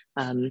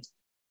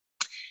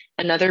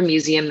 Another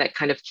museum that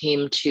kind of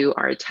came to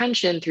our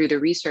attention through the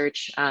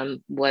research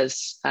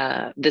was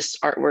this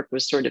artwork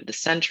was sort of the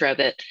center of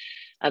it.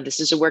 This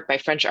is a work by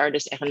French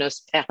artist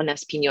Ernest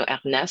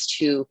Pignot-Ernest,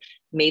 who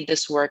made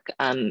this work.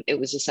 It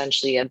was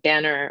essentially a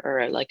banner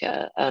or like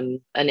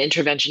an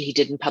intervention he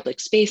did in public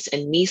space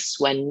in Nice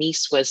when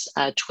Nice was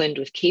twinned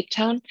with Cape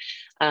Town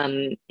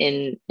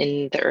in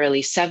the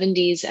early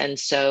 70s. And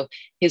so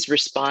his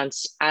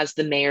response as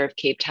the mayor of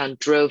Cape Town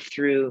drove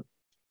through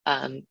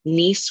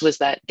Nice was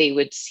that he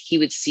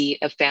would see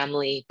a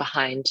family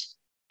behind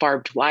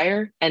barbed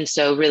wire. And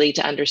so really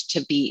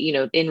to be,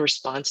 in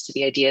response to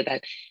the idea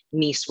that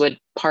Nice would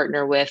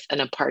partner with an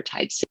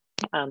apartheid city,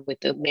 with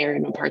the mayor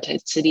in an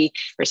apartheid city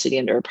or city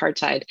under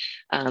apartheid,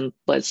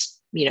 was,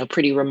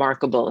 pretty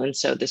remarkable. And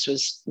so this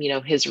was,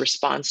 his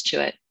response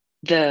to it.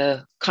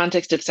 The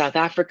context of South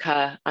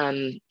Africa,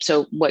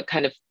 so what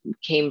kind of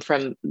came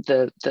from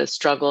the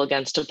struggle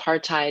against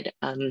apartheid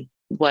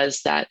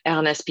was that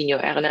Ernest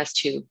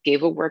Pignot-Ernest, who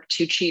gave a work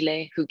to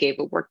Chile, who gave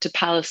a work to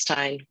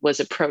Palestine, was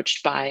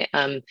approached by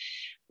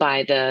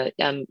the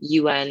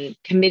UN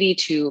committee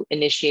to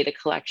initiate a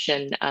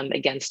collection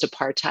against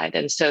apartheid.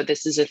 And so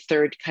this is a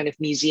third kind of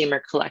museum or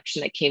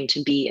collection that came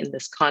to be in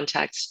this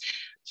context.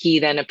 He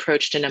then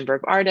approached a number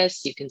of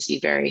artists. You can see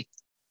very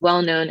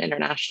well-known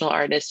international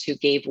artists who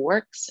gave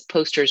works.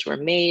 Posters were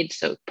made.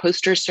 So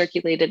posters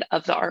circulated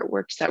of the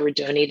artworks that were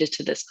donated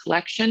to this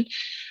collection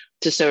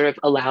to sort of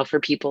allow for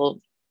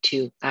people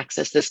to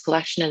access this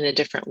collection in a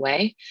different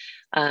way.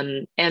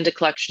 And a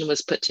collection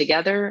was put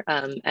together.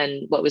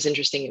 And what was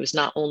interesting, it was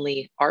not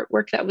only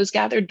artwork that was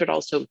gathered, but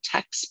also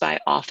texts by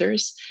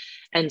authors.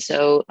 And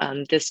so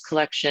this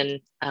collection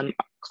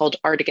called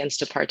Art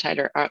Against Apartheid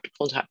or Art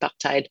contre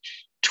Apartheid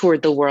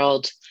toured the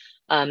world.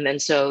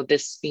 And so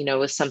this,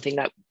 was something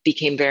that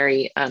became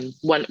very,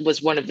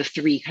 one of the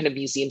three kind of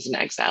museums in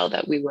exile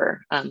that we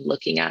were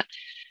looking at.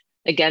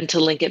 Again, to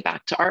link it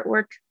back to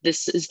artwork,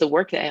 this is the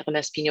work that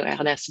Ernest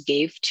Pignot-Ernest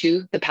gave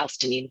to the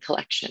Palestinian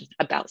collection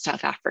about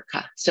South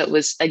Africa. So it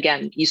was,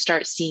 again, you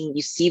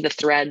see the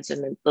threads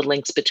and the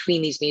links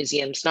between these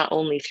museums, not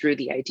only through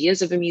the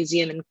ideas of a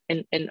museum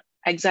in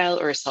exile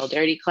or a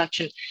solidarity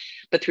collection,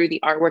 but through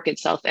the artwork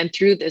itself and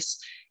through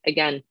this,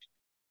 again,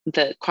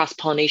 the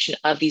cross-pollination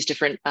of these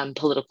different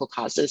political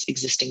causes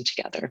existing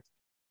together.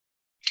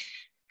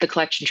 The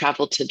collection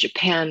traveled to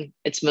Japan.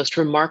 Its most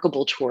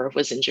remarkable tour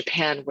was in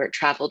Japan, where it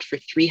traveled for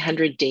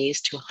 300 days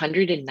to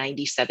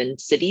 197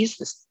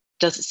 cities.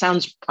 This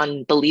sounds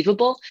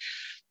unbelievable,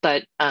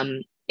 but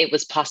it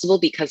was possible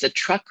because a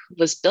truck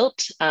was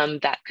built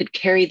that could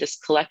carry this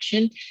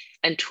collection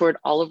and toured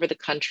all over the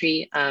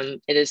country.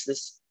 It is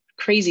this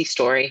crazy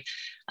story.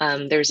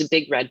 There's a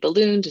big red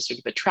balloon to sort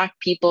of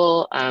attract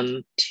people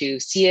to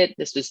see it.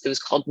 It was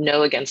called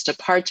No Against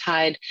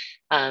Apartheid.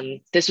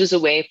 This was a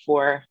way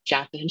for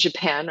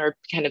Japan or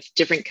kind of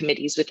different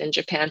committees within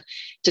Japan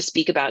to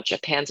speak about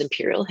Japan's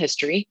imperial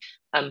history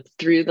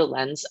through the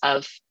lens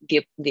of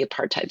the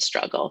apartheid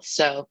struggle.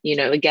 So,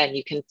 again,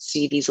 you can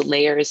see these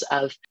layers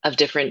of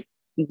different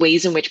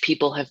ways in which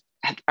people have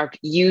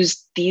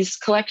used these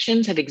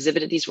collections, have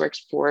exhibited these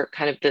works for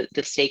kind of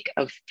the sake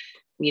of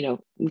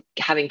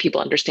having people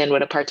understand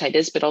what apartheid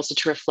is, but also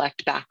to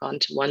reflect back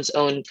onto one's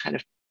own kind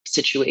of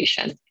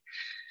situation.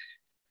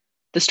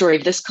 The story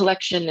of this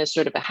collection is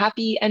sort of a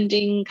happy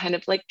ending, kind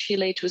of like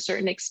Chile to a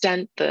certain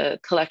extent.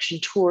 The collection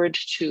toured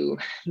to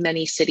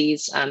many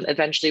cities,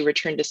 eventually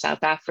returned to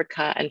South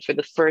Africa. And for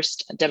the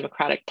first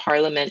democratic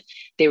parliament,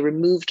 they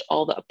removed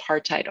all the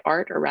apartheid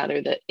art, or rather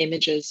the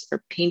images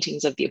or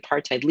paintings of the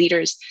apartheid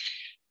leaders.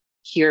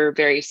 Here,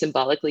 very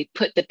symbolically,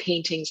 put the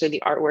paintings or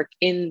the artwork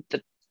in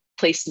the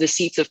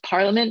seats of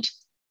parliament,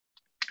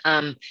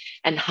 and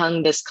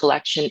hung this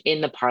collection in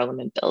the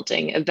parliament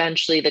building.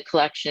 Eventually, the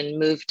collection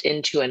moved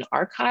into an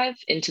archive,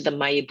 into the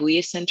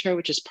Mayibuye Center,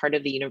 which is part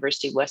of the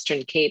University of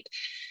Western Cape.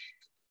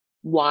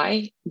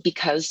 Why?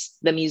 Because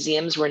the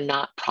museums were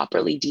not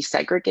properly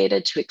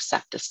desegregated to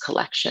accept this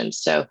collection.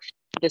 So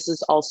this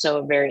is also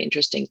a very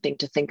interesting thing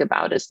to think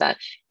about, is that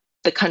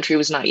the country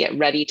was not yet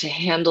ready to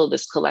handle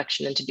this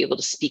collection and to be able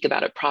to speak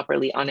about it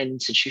properly on an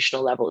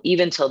institutional level.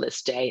 Even till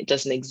this day, it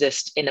doesn't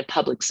exist in a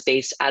public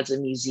space as a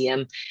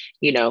museum,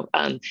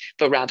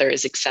 but rather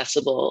is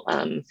accessible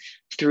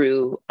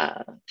through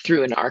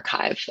an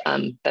archive.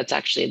 That's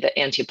actually the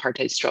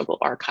Anti-Apartheid Struggle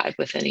Archive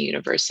within a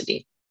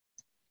university.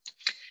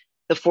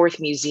 The fourth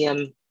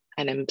museum,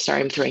 and I'm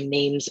sorry, I'm throwing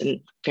names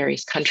in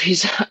various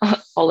countries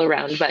all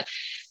around, but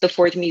the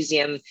fourth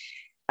museum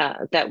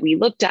that we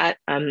looked at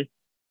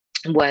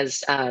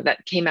was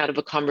that came out of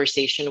a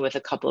conversation with a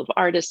couple of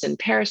artists in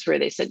Paris, where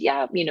they said,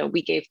 yeah,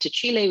 we gave to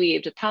Chile, we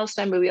gave to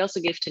Palestine, but we also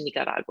gave to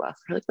Nicaragua.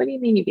 We're like, what do you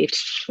mean you gave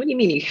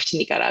to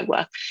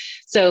Nicaragua?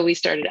 So we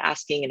started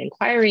asking and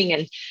inquiring,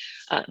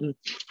 and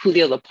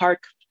Julio Leparc,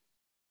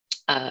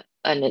 an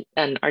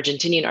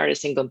Argentinian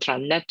artist, and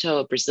Gontran Neto,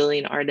 a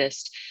Brazilian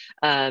artist,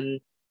 in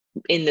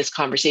this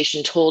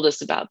conversation told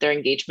us about their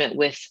engagement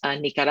with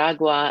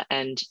Nicaragua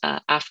and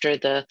after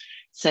the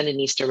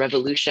Sandinista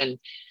revolution.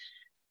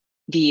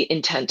 the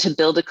intent to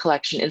build a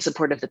collection in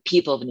support of the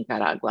people of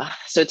Nicaragua.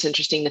 So it's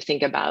interesting to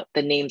think about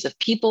the names of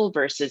people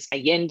versus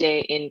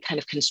Allende in kind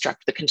of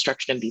the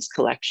construction of these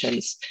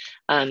collections.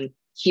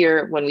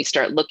 Here, when we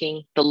start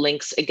looking, the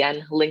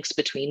links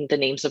between the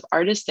names of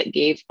artists that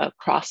gave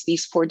across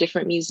these 4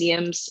 different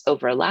museums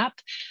overlap,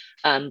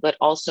 but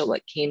also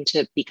what came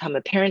to become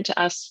apparent to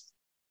us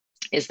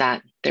is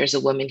that there's a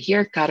woman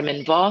here,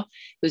 Carmen Vo,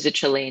 who's a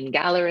Chilean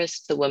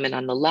gallerist, the woman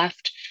on the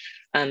left.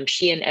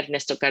 She and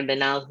Ernesto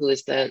Cardenal, who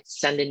is the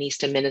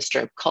Sandinista Minister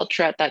of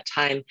Culture at that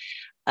time,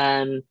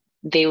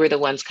 they were the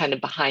ones kind of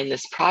behind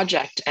this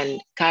project.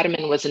 And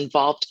Carmen was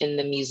involved in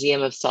the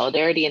Museum of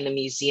Solidarity and the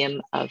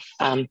Museum of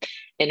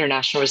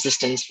International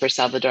Resistance for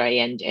Salvador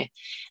Allende.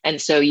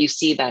 And so you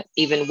see that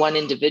even one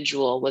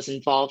individual was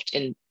involved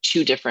in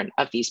two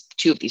of these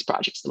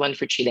projects, the one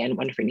for Chile and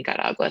one for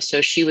Nicaragua. So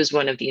she was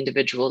one of the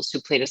individuals who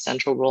played a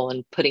central role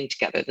in putting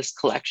together this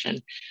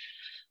collection.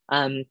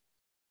 And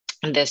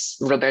this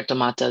Roberto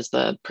Mata is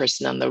the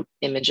person on the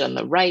image on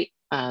the right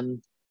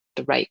and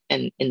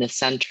in the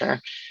center,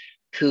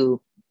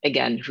 who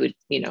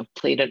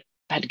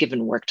had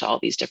given work to all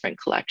these different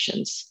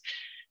collections.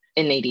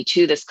 In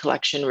 1982, this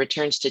collection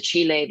returns to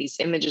Chile. These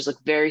images look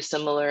very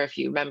similar, if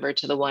you remember,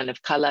 to the one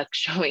of Kalak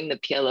showing the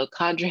PLO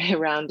cadre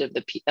around of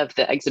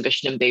the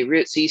exhibition in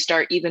Beirut. So you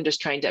start even just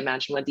trying to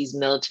imagine what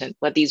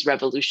these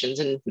revolutions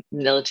and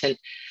militant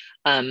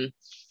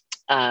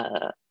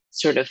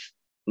sort of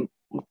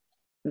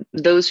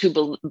those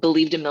who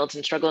believed in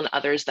militant struggle and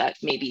others that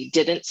maybe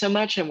didn't so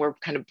much, and were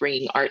kind of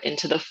bringing art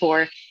into the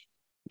fore.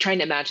 Trying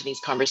to imagine these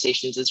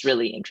conversations is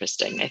really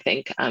interesting, I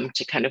think,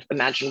 to kind of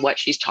imagine what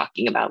she's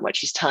talking about, what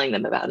she's telling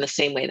them about, in the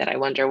same way that I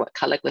wonder what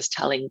Kalak was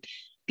telling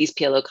these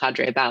PLO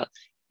cadre about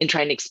in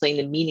trying to explain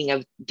the meaning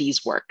of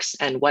these works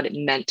and what it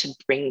meant to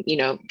bring,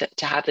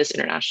 to have this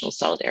international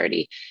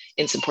solidarity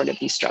in support of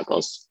these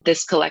struggles.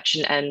 This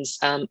collection ends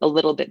a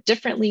little bit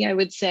differently, I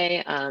would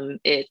say.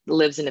 It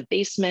lives in a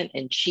basement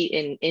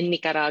in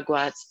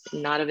Nicaragua. It's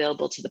not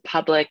available to the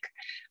public.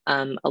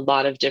 A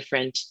lot of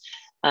different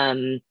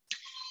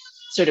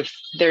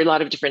there are a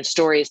lot of different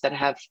stories that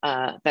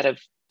have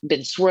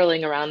been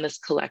swirling around this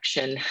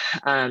collection,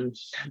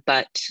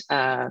 but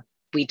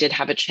we did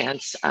have a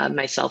chance,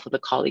 myself with a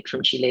colleague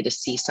from Chile, to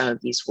see some of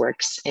these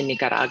works in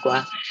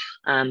Nicaragua,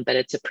 but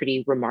it's a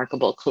pretty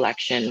remarkable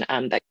collection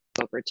that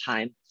over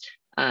time.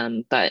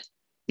 But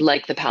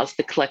like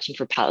the collection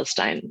for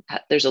Palestine,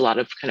 there's a lot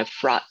of kind of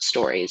fraught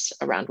stories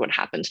around what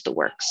happened to the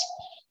works.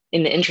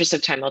 In the interest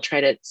of time, I'll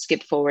try to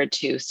skip forward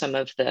to some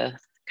of the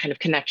kind of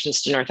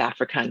connections to North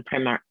Africa and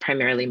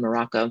primarily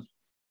Morocco.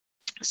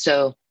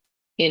 So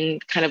in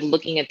kind of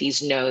looking at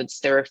these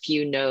nodes, there are a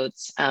few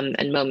nodes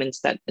and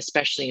moments that,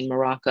 especially in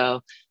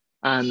Morocco,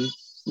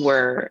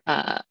 were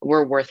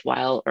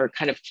worthwhile or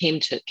kind of came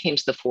to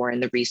the fore in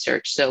the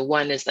research. So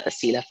one is the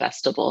Asila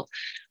Festival.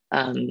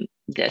 The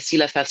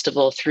Asila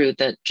Festival, through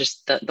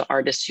the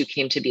artists who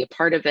came to be a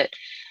part of it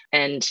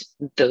and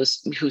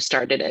those who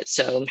started it.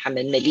 So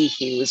Mohamed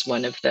Melihi was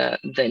one of the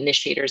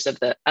initiators of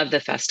the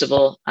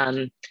festival,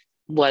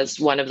 was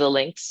one of the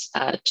links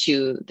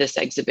to this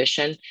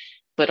exhibition,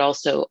 but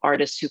also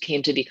artists who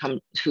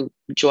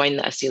joined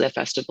the Asila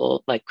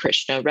Festival, like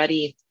Krishna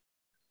Reddy,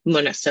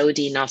 Mona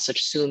Sodi, Nasser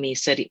Sumi,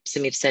 Samir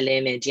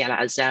Saleme, Dial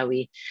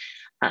Azawi.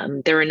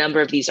 There were a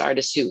number of these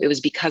artists who, it was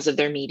because of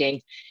their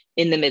meeting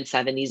in the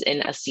mid-70s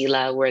in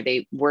Asila, where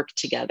they worked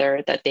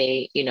together, that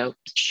they,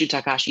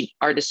 Shutakashi,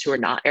 artists who are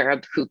not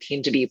Arab, who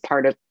came to be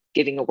part of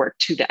giving a work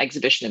to the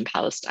exhibition in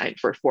Palestine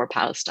for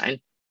Palestine.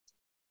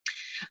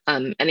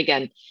 And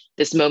again,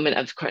 this moment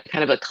of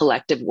kind of a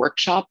collective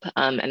workshop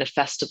and a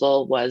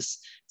festival was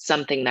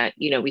something that,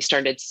 we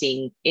started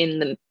seeing in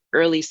the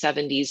early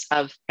 70s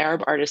of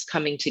Arab artists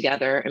coming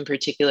together, in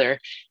particular,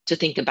 to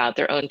think about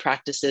their own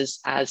practices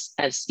as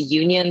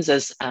unions,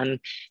 as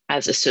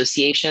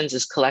associations,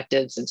 as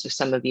collectives. And so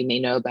some of you may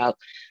know about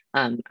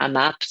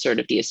AMAP, sort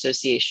of the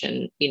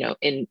association,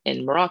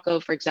 in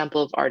Morocco, for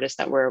example, of artists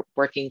that were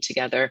working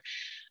together.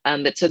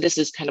 But so this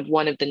is kind of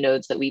one of the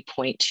nodes that we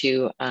point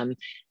to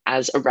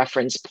as a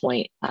reference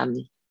point,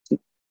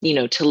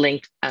 to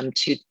link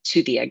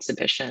to the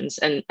exhibitions.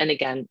 And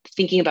again,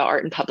 thinking about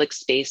art in public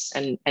space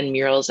and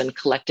murals and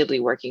collectively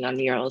working on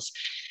murals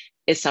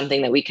is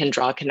something that we can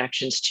draw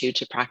connections to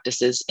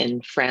practices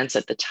in France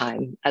at the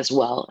time as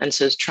well. And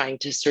so trying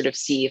to sort of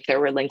see if there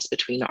were links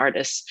between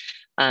artists,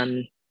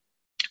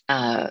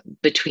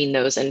 between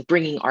those, and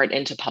bringing art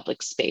into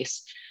public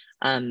space.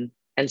 And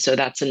so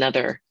that's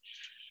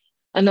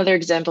Another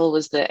example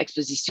was the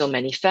Exposition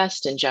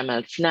Manifeste in Jemaa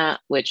el-Fna,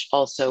 which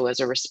also was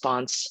a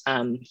response.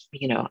 I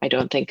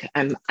don't think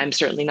I'm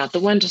certainly not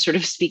the one to sort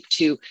of speak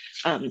to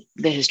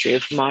the history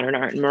of modern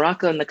art in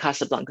Morocco and the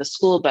Casablanca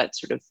School, but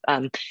sort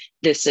of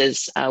this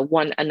is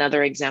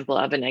another example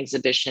of an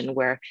exhibition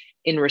where,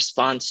 in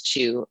response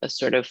to a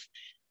sort of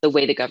the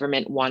way the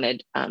government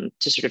wanted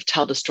to sort of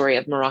tell the story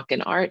of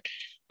Moroccan art,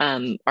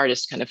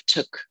 artists kind of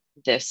took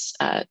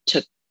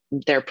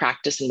their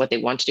practice and what they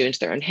want to do into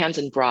their own hands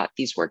and brought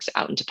these works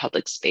out into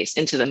public space,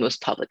 into the most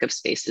public of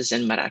spaces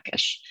in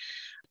Marrakesh.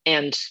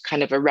 And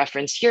kind of a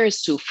reference here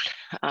is Souffle,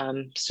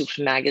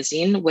 Souffle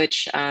magazine,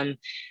 which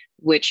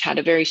had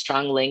a very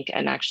strong link.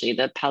 And actually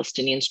the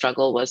Palestinian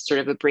struggle was sort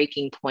of a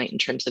breaking point in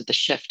terms of the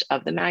shift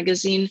of the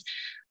magazine.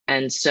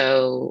 And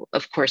so,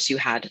 of course, you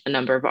had a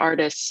number of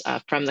artists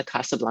from the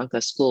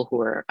Casablanca school who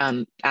were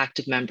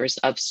active members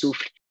of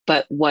Souffle.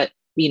 But what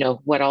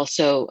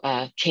also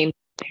came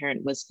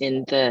apparent was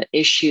in the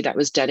issue that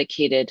was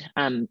dedicated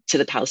to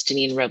the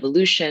Palestinian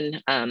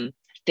Revolution,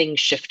 things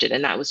shifted.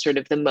 And that was sort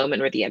of the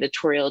moment where the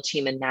editorial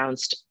team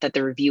announced that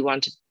the review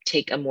wanted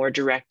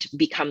to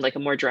become like a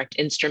more direct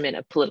instrument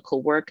of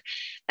political work.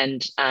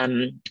 And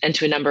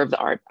to a number of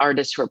the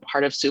artists who are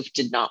part of Souffle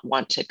did not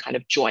want to kind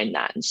of join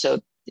that. And so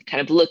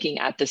kind of looking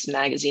at this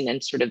magazine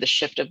and sort of the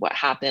shift of what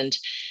happened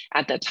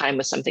at that time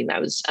was something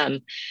that was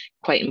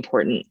quite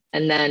important.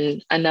 And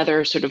then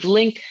another sort of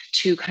link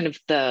to kind of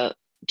the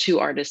two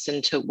artists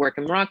and to work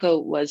in Morocco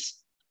was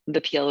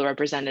the PLO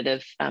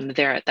representative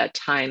there at that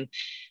time,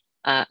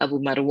 Abu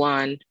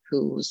Marwan,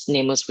 whose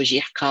name was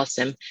Wajih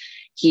Qasim.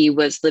 He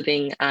was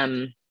living,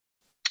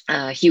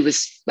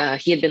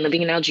 he had been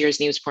living in Algiers,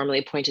 and he was formally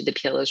appointed the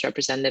PLO's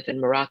representative in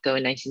Morocco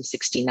in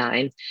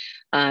 1969.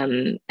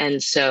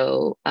 And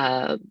so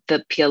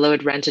the PLO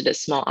had rented a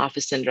small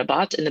office in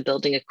Rabat in the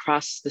building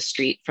across the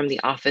street from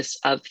the office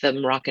of the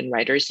Moroccan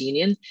Writers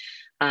Union,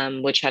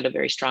 which had a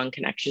very strong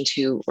connection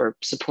to or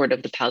support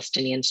of the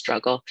Palestinian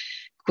struggle.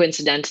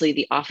 Coincidentally,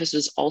 the office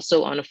was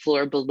also on a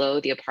floor below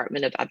the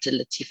apartment of Abdel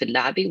Latif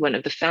al-Labi, one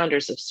of the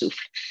founders of Souffle.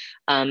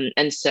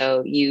 And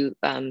so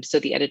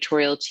the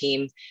editorial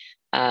team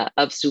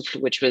of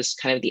Souffle, which was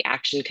kind of the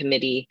action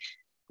committee,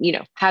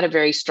 had a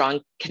very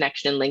strong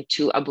connection and link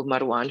to Abu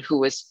Marwan, who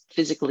was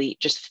physically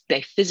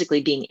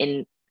being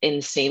in the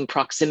same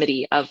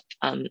proximity of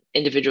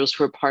individuals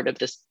who were part of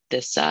this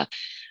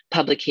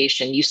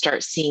publication. You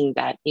start seeing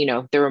that,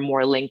 there were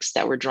more links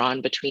that were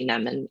drawn between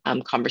them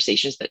and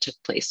conversations that took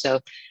place. So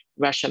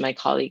Russia, my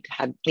colleague,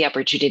 had the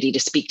opportunity to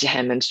speak to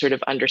him and sort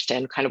of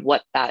understand kind of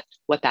what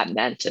that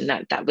meant. And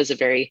that was a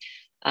very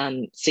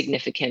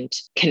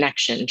significant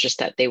connection, just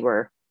that they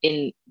were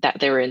in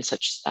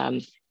such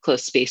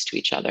close space to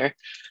each other.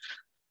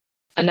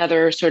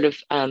 Another sort of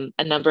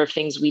a number of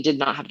things we did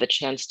not have the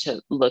chance to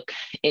look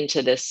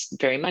into this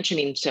very much.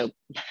 So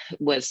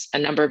was a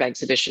number of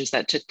exhibitions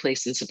that took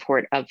place in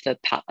support of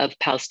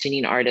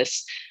Palestinian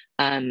artists.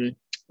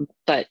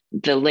 But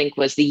the link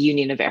was the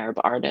Union of Arab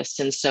Artists.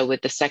 And so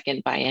with the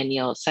second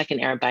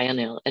Arab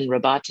Biennial in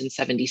Rabat in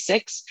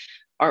 1976,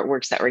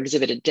 artworks that were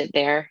exhibited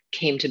there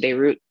came to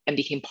Beirut and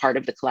became part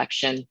of the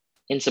collection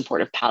in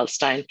support of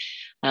Palestine.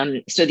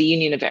 So the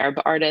Union of Arab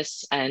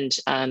Artists and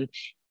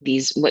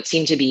these what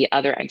seemed to be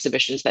other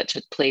exhibitions that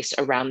took place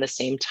around the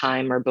same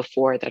time or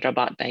before the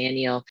Rabat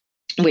Biennial,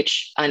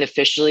 which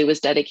unofficially was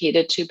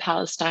dedicated to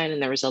Palestine.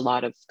 And there was a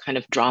lot of kind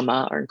of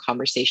drama or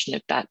conversation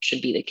if that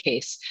should be the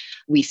case.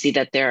 We see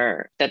that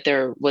there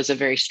was a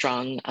very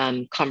strong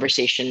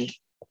conversation,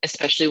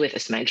 especially with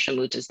Ismail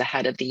Shammout as the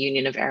head of the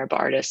Union of Arab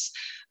Artists,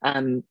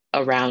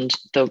 around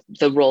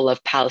the role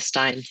of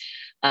Palestine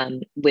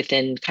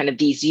within kind of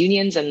these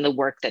unions and the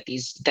work that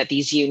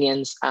these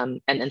unions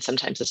and then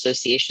sometimes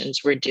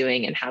associations were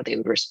doing and how they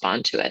would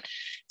respond to it.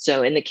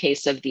 So in the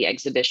case of the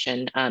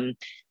exhibition,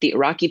 the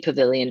Iraqi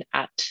pavilion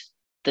at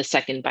the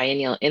second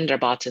biennial in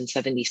Rabat in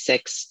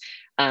 1976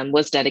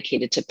 was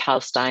dedicated to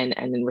Palestine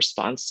and in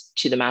response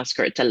to the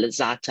massacre at Tel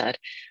Zatar.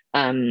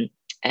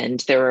 And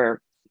there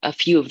were a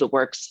few of the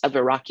works of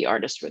Iraqi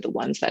artists were the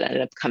ones that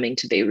ended up coming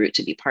to Beirut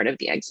to be part of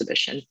the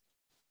exhibition.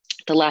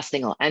 The last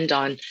thing I'll end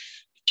on,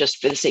 just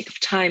for the sake of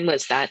time,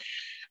 was that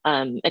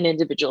an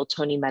individual,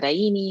 Tony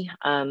Maraini,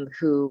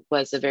 who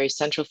was a very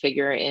central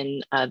figure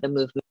in the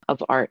movement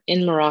of art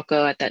in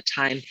Morocco at that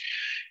time,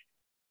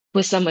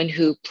 was someone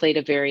who played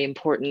a very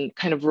important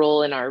kind of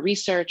role in our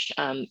research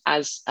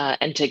as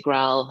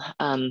Integral,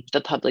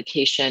 the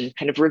publication,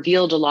 kind of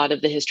revealed a lot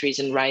of the histories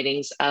and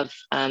writings of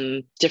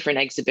different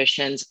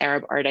exhibitions,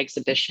 Arab art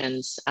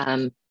exhibitions,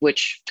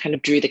 which kind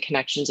of drew the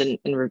connections and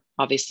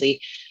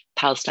obviously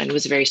Palestine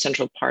was a very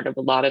central part of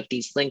a lot of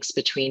these links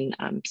between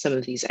some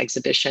of these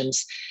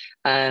exhibitions.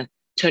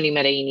 Tony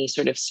Maraini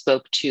sort of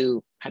spoke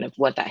to kind of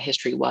what that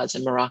history was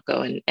in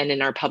Morocco. And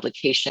in our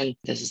publication,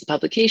 this is the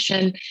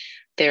publication,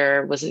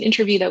 there was an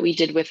interview that we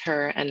did with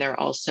her, and there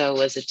also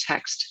was a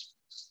text,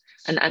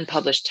 an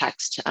unpublished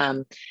text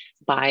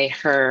by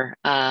her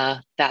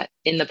that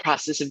in the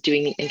process of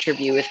doing the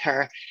interview with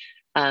her,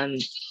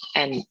 and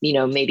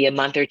maybe a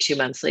month or 2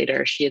 months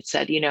later, she had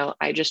said,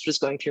 I just was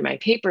going through my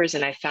papers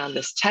and I found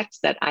this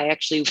text that I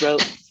actually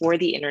wrote for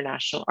the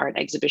International Art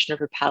Exhibition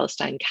for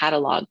Palestine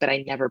catalog, but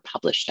I never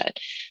published it.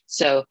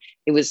 So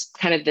it was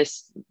kind of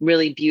this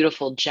really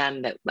beautiful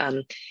gem that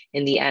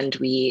in the end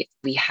we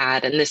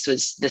had, and this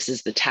is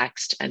the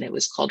text, and it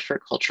was called For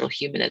Cultural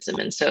Humanism.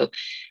 And so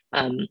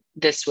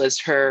this was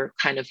her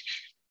kind of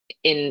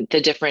in the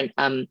different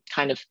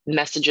kind of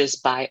messages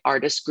by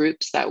artist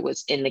groups that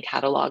was in the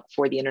catalog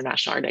for the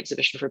International Art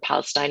Exhibition for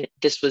Palestine.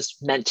 This was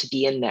meant to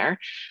be in there,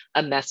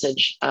 a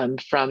message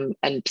from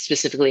and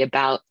specifically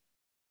about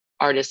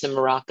artists in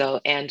Morocco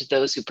and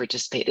those who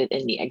participated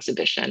in the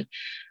exhibition.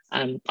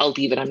 I'll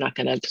leave it. I'm not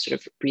going to sort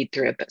of read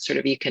through it, but sort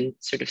of you can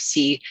sort of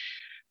see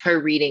her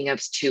reading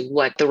as to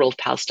what the role of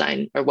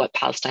Palestine or what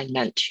Palestine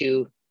meant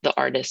to the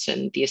artists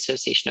and the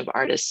Association of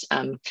Artists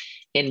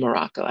in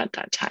Morocco at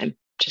that time.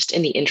 Just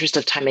in the interest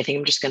of time, I think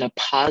I'm just going to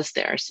pause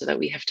there so that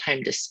we have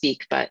time to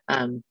speak. But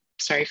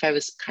sorry if I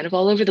was kind of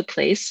all over the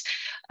place.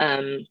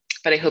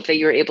 But I hope that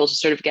you were able to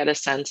sort of get a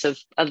sense of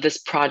this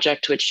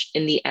project, which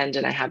in the end,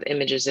 and I have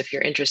images if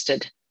you're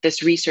interested,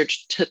 this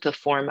research took the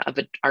form of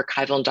an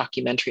archival and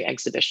documentary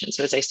exhibition.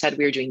 So as I said,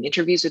 we were doing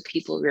interviews with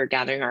people, we were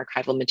gathering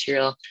archival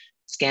material,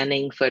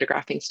 scanning,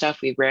 photographing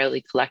stuff. We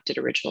rarely collected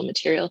original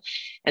material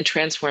and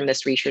transformed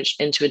this research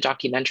into a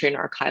documentary and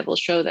archival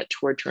show that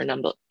toured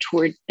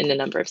in a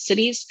number of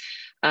cities.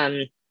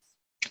 And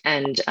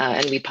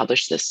we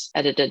published this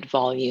edited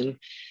volume.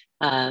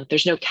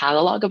 There's no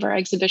catalog of our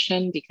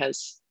exhibition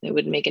because it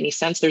wouldn't make any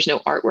sense. There's no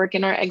artwork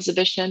in our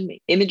exhibition,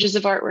 images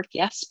of artwork,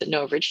 yes, but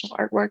no original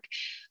artwork.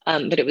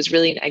 But it was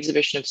really an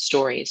exhibition of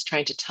stories,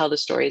 trying to tell the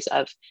stories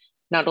of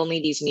not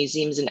only these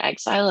museums in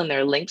exile and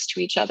their links to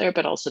each other,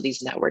 but also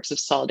these networks of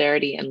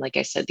solidarity. And like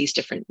I said, these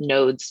different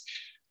nodes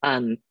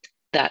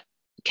that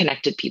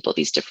connected people,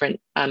 these different,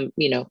 to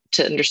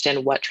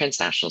understand what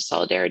transnational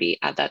solidarity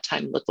at that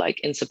time looked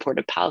like in support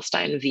of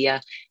Palestine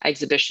via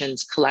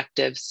exhibitions,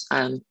 collectives,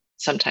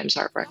 sometimes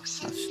artworks.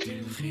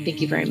 Thank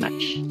you very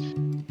much.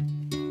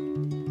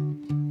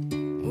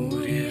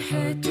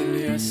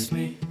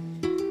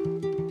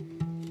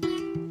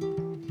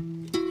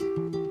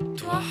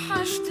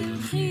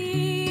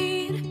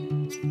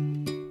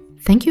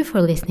 Thank you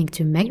for listening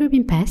to Maghreb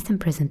in Past and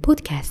Present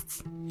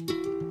podcasts.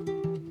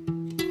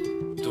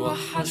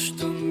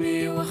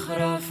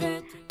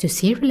 To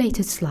see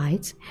related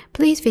slides,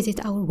 please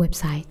visit our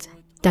website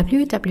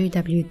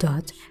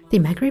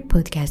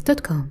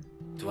www.themaghrebbpodcast.com.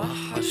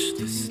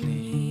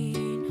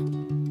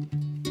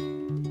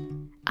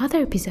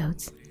 Other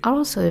episodes are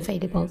also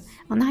available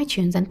on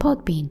iTunes and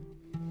Podbean.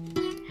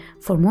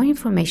 For more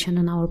information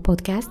on our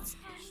podcasts,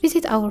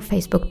 visit our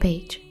Facebook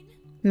page,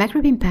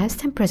 Maghreb in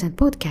Past and Present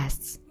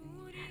Podcasts.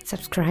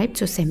 Subscribe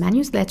to SEMA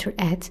newsletter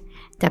at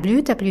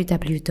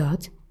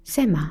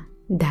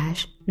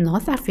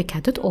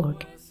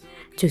www.sema-northafrica.org,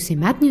 to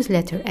SEMAT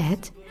newsletter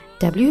at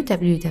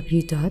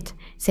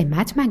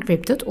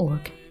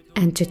www.sematmaghreb.org,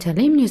 and to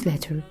Talim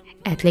newsletter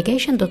at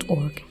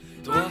legation.org,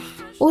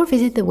 or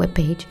visit the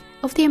webpage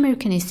of the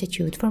American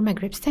Institute for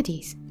Maghreb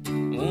Studies.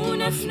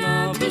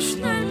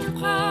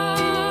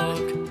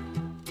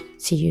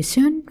 See you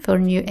soon for a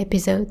new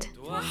episode.